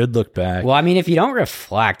 I should look back. Well, I mean, if you don't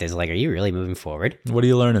reflect, it's like, are you really moving forward? What are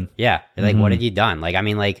you learning? Yeah. Like, what have you done? Like, I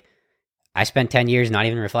mean, like, I spent 10 years not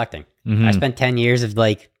even reflecting. I spent 10 years of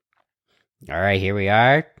like, all right, here we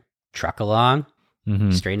are, truck along.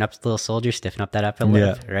 Straighten up the little soldier, stiffen up that upper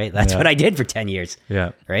lip, right? That's what I did for 10 years.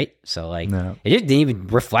 Yeah. Right? So like, it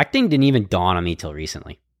just reflecting didn't even dawn on me till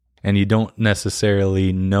recently. And you don't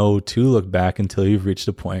necessarily know to look back until you've reached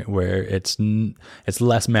a point where it's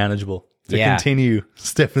less manageable to continue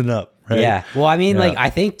stiffening up, right? Yeah. Well, I mean, like,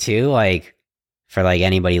 I think too, like, for like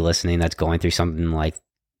anybody listening that's going through something like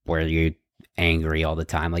where you're angry all the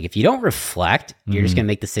time, like if you don't reflect, you're just going to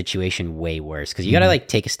make the situation way worse. Because you got to like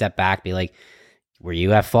take a step back, be like, were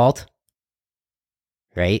you at fault?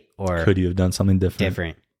 Right? Or could you have done something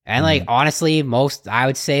different? And like, honestly, I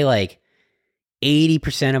would say like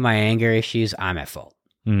 80% of my anger issues, I'm at fault.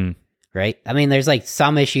 Right? I mean, there's like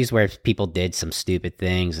some issues where people did some stupid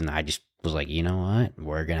things and I just was like, you know what?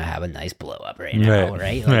 We're going to have a nice blow up right now,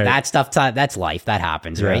 right? Like that stuff, that's life. That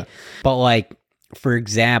happens, right? But like, for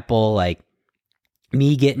example, like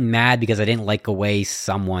me getting mad because I didn't like the way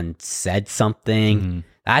someone said something.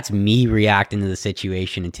 That's me reacting to the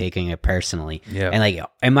situation and taking it personally. Yeah. And like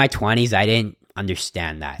in my 20s, I didn't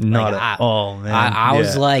understand that. Not at all, man. I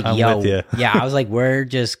was like, yo, I was like, we're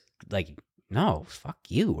just like, no, fuck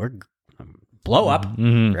you. We're blow up,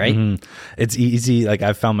 right? It's easy. Like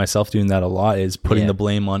I've found myself doing that a lot, is putting the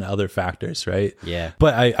blame on other factors, right? Yeah.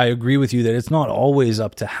 But I agree with you that it's not always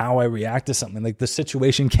up to how I react to something. Like the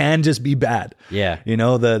situation can just be bad. Yeah. You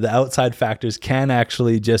know, the outside factors can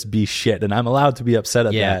actually just be shit, and I'm allowed to be upset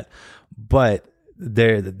at that. But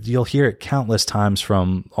you'll hear it countless times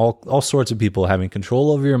from all sorts of people. Having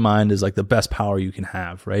control over your mind is like the best power you can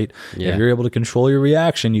have, right? If you're able to control your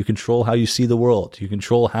reaction, you control how you see the world. You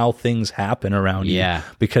control how things happen around you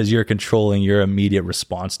because you're controlling your immediate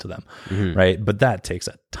response to them, right? But that takes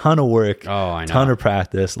a ton of work, ton of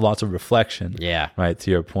practice, lots of reflection, right,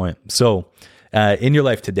 to your point. So in your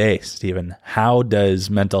life today, Stephen, how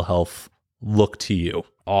does mental health look to you?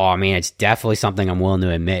 Oh, I mean, it's definitely something I'm willing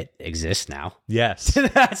to admit exists now. Yes.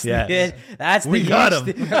 That's the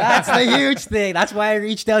huge thing. That's why I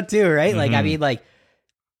reached out too, right? Like, I mean, like,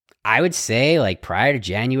 I would say, like, prior to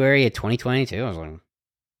January of 2022, I was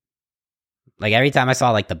like every time I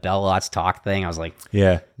saw, like, the Bell Let's Talk thing, I was like,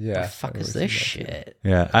 what the fuck is this shit?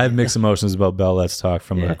 Yeah, I have mixed emotions about Bell Let's Talk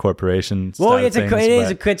from a corporation. Well,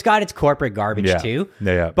 it's got its corporate garbage too.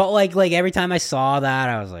 Yeah. But, like, every time I saw that,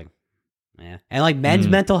 I was like, Yeah. And like men's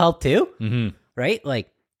mental health too, right? Like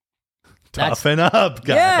toughen up,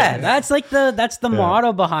 guys. Yeah, that's the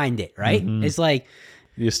motto behind it, right? It's like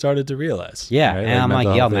you started to realize. Yeah, right? and I'm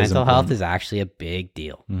like, yo, mental health important. is actually a big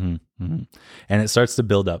deal. And it starts to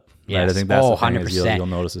build up. Right? Yes. I think that's the thing 100%. is you'll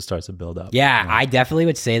notice it starts to build up. Yeah, I definitely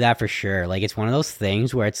would say that for sure. Like it's one of those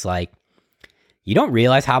things where it's like you don't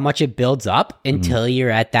realize how much it builds up until you're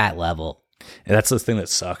at that level. And that's the thing that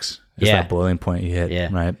sucks. Is that boiling point you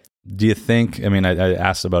hit, right? Do you think, I mean, I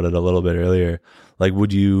asked about it a little bit earlier, like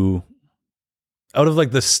would you, out of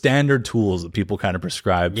like the standard tools that people kind of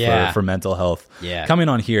prescribe for mental health, coming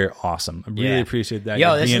on here, awesome. I really appreciate that.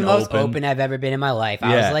 Yo, this is the most open I've ever been in my life.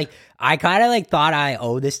 I was like, I kind of like thought I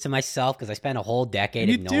owe this to myself because I spent a whole decade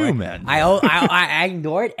ignoring. You do, man. I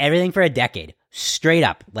ignored everything for a decade. Straight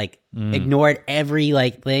up, like ignored every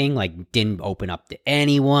like thing, like didn't open up to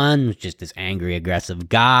anyone, was just this angry, aggressive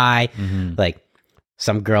guy. Like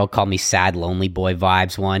some girl called me sad, lonely boy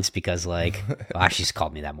vibes once because like, well, she's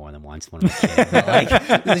called me that more than once. One of my kids, but, like,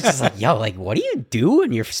 it's just like, yo, like, what do you do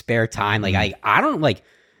in your spare time? Like, I don't like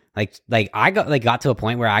I got to a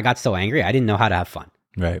point where I got so angry, I didn't know how to have fun.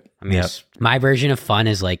 Right. I mean, my version of fun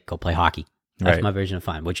is like go play hockey. That's my version of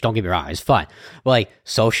fun, which don't get me wrong, it's fun. But like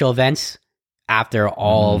social events, after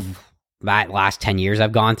all of that last 10 years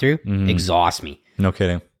I've gone through, exhaust me. No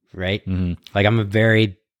kidding. Right? Like I'm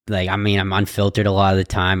I'm unfiltered a lot of the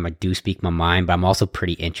time. I do speak my mind, but I'm also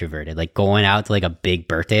pretty introverted. Like going out to like a big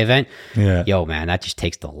birthday event, yo, man, that just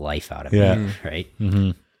takes the life out of me, right?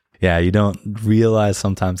 Yeah, you don't realize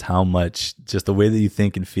sometimes how much just the way that you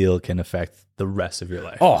think and feel can affect the rest of your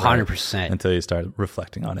life. Oh, 100%. Until you start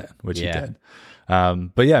reflecting on it, which you did.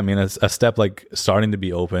 But yeah, I mean, a step like starting to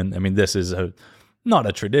be open. I mean, this is not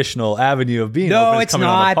a traditional avenue of being open. No, it's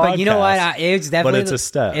not. But you know what? It's definitely. But it's a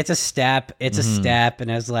step. It's a step. It's a step.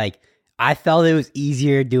 And I was like, I felt it was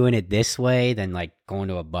easier doing it this way than like going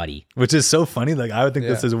to a buddy. Which is so funny. Like I would think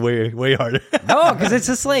this is way harder. No, because it's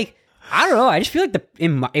just like, I don't know. I just feel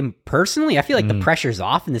like personally, I feel like the pressure's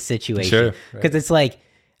off in the situation. Because it's like,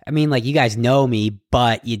 I mean, like you guys know me,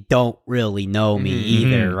 but you don't really know me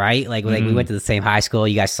either, right? Like we went to the same high school.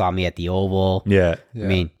 You guys saw me at the Oval. Yeah. I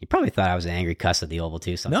mean, you probably thought I was an angry cuss at the Oval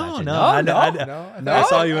too. Sometimes. No. I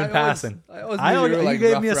saw you in passing. You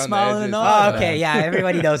gave me a smile and a nod. Oh, okay, yeah,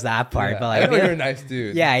 everybody knows that part. But like, you're a nice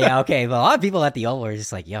dude. Yeah, okay. But a lot of people at the Oval were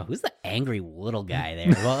just like, "Yo, who's the angry little guy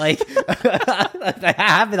there?" Well, like that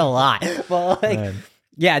happened a lot. But like,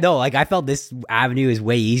 yeah, no, like I felt this avenue is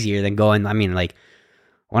way easier than going. I mean, like.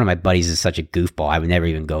 One of my buddies is such a goofball. I would never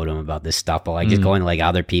even go to him about this stuff. But like just going to like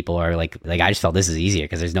other people or like I just felt this is easier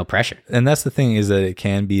because there's no pressure. And that's the thing is that it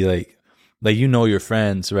can be like you know your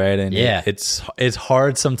friends, right? And it's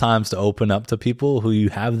hard sometimes to open up to people who you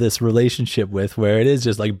have this relationship with where it is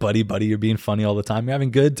just like buddy, you're being funny all the time. You're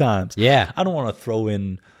having good times. Yeah. I don't want to throw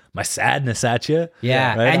in my sadness at you.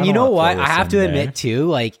 Yeah. Right? And you know what? I have to admit too,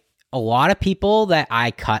 like a lot of people that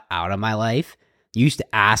I cut out of my life used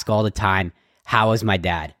to ask all the time, how was my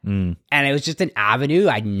dad? And it was just an avenue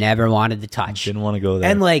I never wanted to touch. Didn't want to go there.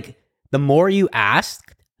 And like, the more you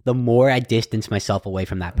ask, the more I distance myself away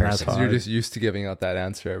from that person. You're just used to giving out that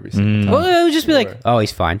answer every single time. Well, it would just be like, oh,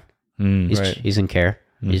 he's fine. He's in care.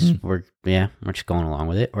 We're just going along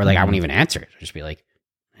with it. Or like, I wouldn't even answer it. I'd just be like,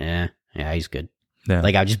 yeah, he's good. Yeah.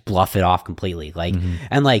 Like, I would just bluff it off completely. Like,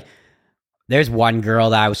 and like, there's one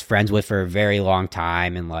girl that I was friends with for a very long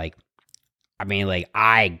time. And like, I mean, like,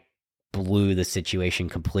 I blew the situation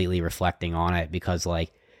completely reflecting on it because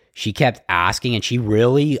like she kept asking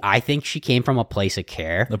and I think she came from a place of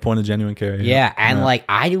care, the point of genuine care. And like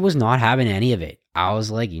I was not having any of it. I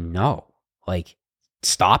was like, like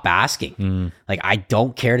stop asking. Like I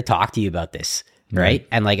don't care to talk to you about this, right?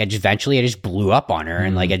 And like eventually I just blew up on her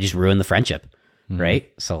and like I just ruined the friendship,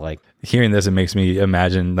 right? So like hearing this, it makes me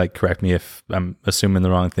imagine, like, correct me if I'm assuming the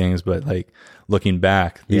wrong things, but like looking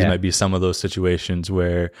back, these might be some of those situations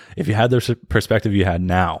where if you had the perspective you had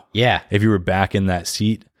now, if you were back in that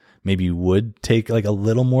seat, maybe you would take like a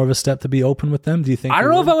little more of a step to be open with them. Do you think? I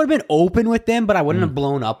don't know if I would have been open with them, but I wouldn't have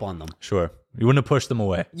blown up on them. Sure. You wouldn't have pushed them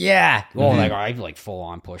away. Yeah. Well, like I'd like full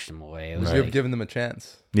on pushed them away. It was You've given them a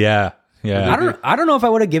chance. Yeah. Yeah. I don't know if I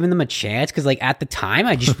would have given them a chance because like at the time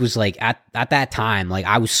I just was like at that time like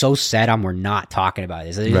I was so set on we're not talking about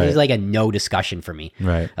this. It was like a no discussion for me.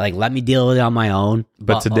 Right. Like let me deal with it on my own.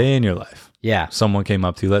 But today in your life, yeah, someone came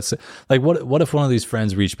up to you. Let's say, like what if one of these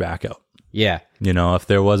friends reached back out? Yeah. You know, if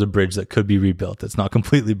there was a bridge that could be rebuilt, that's not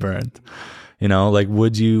completely burned. You know, like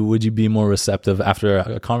would you be more receptive after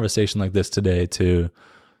a conversation like this today to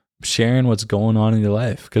sharing what's going on in your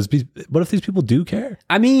life? Because what if these people do care?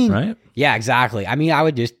 I mean, right? Yeah, exactly. I mean, I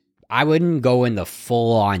would I wouldn't go into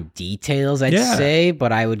full on details, I'd say,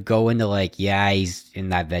 but I would go into like, he's in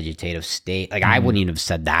that vegetative state. Like I wouldn't even have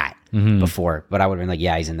said that before, but I would have been like,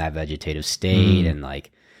 he's in that vegetative state and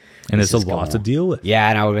like, and it's a lot to deal with. Yeah,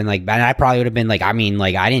 and I would have been like, and I probably would have been like, I mean,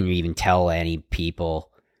 like I didn't even tell any people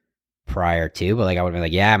prior to, but like I would have been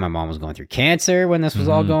like, my mom was going through cancer when this was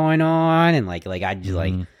all going on, and like I just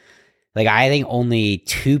like I think only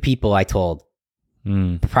 2 people I told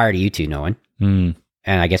prior to you two knowing.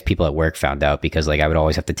 And I guess people at work found out because like I would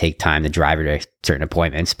always have to take time to drive her to certain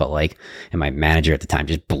appointments, but like, and my manager at the time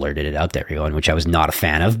just blurted it out to everyone, which I was not a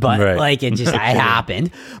fan of, but like it just, it happened.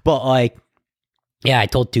 But like, I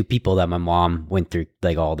told 2 people that my mom went through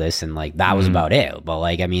like all this and like, that was about it. But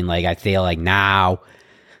like, I mean, like, I feel like now,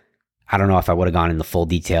 I don't know if I would have gone into full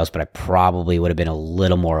details, but I probably would have been a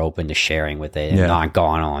little more open to sharing with it and not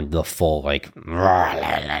gone on the full, like,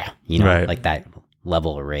 like that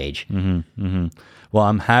level of rage. Well,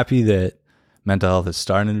 I'm happy that mental health is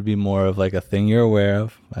starting to be more of like a thing you're aware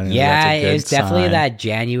of. I think it's definitely that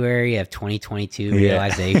January of 2022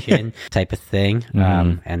 realization type of thing.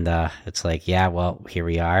 And it's like, well, here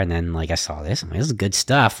we are. And then like I saw this, I'm like, this is good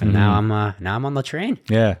stuff. And now I'm on the train.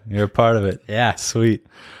 Yeah, you're a part of it. Yeah, sweet.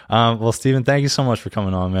 Well, Steven, thank you so much for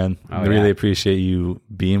coming on, man. I really appreciate you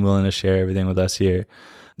being willing to share everything with us here.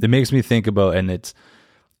 It makes me think about, and it's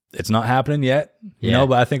not happening yet, you know,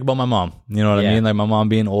 but I think about my mom, you know what I mean? Like my mom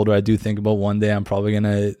being older, I do think about one day I'm probably going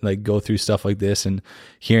to like go through stuff like this, and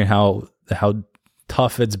hearing how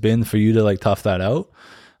tough it's been for you to like tough that out.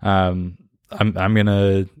 I'm going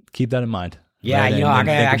to keep that in mind. Yeah. Right? I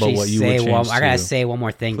gotta actually say one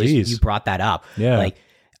more thing. Please. Just, you brought that up. Yeah. Like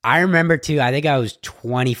I remember too, I think I was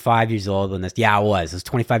 25 years old when this, I was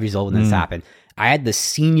 25 years old when this happened. I had the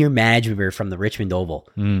senior manager from the Richmond Oval.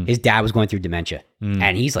 His dad was going through dementia,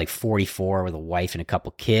 and he's like 44 with a wife and a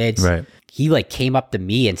couple kids. Right. He like came up to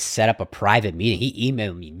me and set up a private meeting. He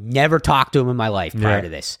emailed me. Never talked to him in my life prior to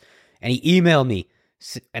this, and he emailed me,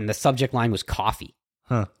 and the subject line was coffee.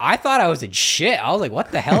 I thought I was in shit. I was like,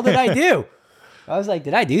 "What the hell did I do?" I was like,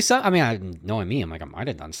 "Did I do something?" I mean, knowing me, I'm like, I might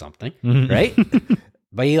have done something, right?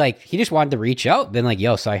 But he just wanted to reach out. Then like,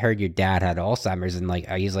 so I heard your dad had Alzheimer's, and like,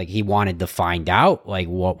 he's like, he wanted to find out like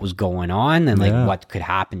what was going on and like what could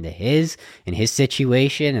happen to his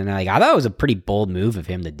situation. And like, I thought it was a pretty bold move of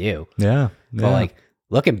him to do. Yeah. But like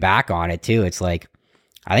looking back on it too, it's like,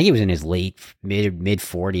 I think he was in his mid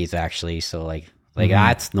 40s actually. So like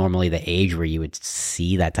that's normally the age where you would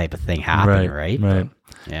see that type of thing happen. Right. But,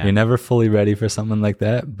 you're never fully ready for something like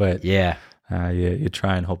that, but you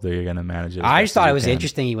try and hope that you're going to manage it. I just thought it was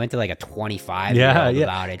interesting. He went to like a 25-year-old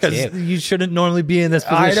about it too. You shouldn't normally be in this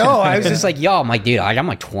position. I know. I was just like, I'm like, dude, I'm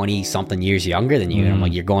like 20 something years younger than you. And I'm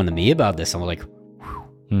like, you're going to me about this. I'm like,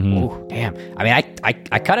 oh, damn. I mean,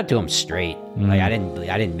 I cut it to him straight. Like I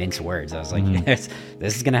didn't mince words. I was like, this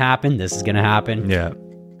is going to happen. This is going to happen. Yeah.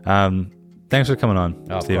 Thanks for coming on,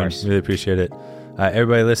 Steven. Of course. Really appreciate it.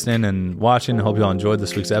 Everybody listening and watching, I hope you all enjoyed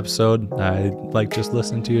this week's episode. I like just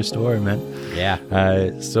listening to your story, man.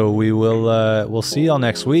 Yeah. So we'll see y'all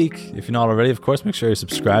next week. If you're not already, of course, make sure you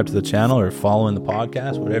subscribe to the channel or following the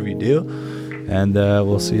podcast, whatever you do. And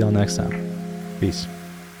we'll see y'all next time. Peace.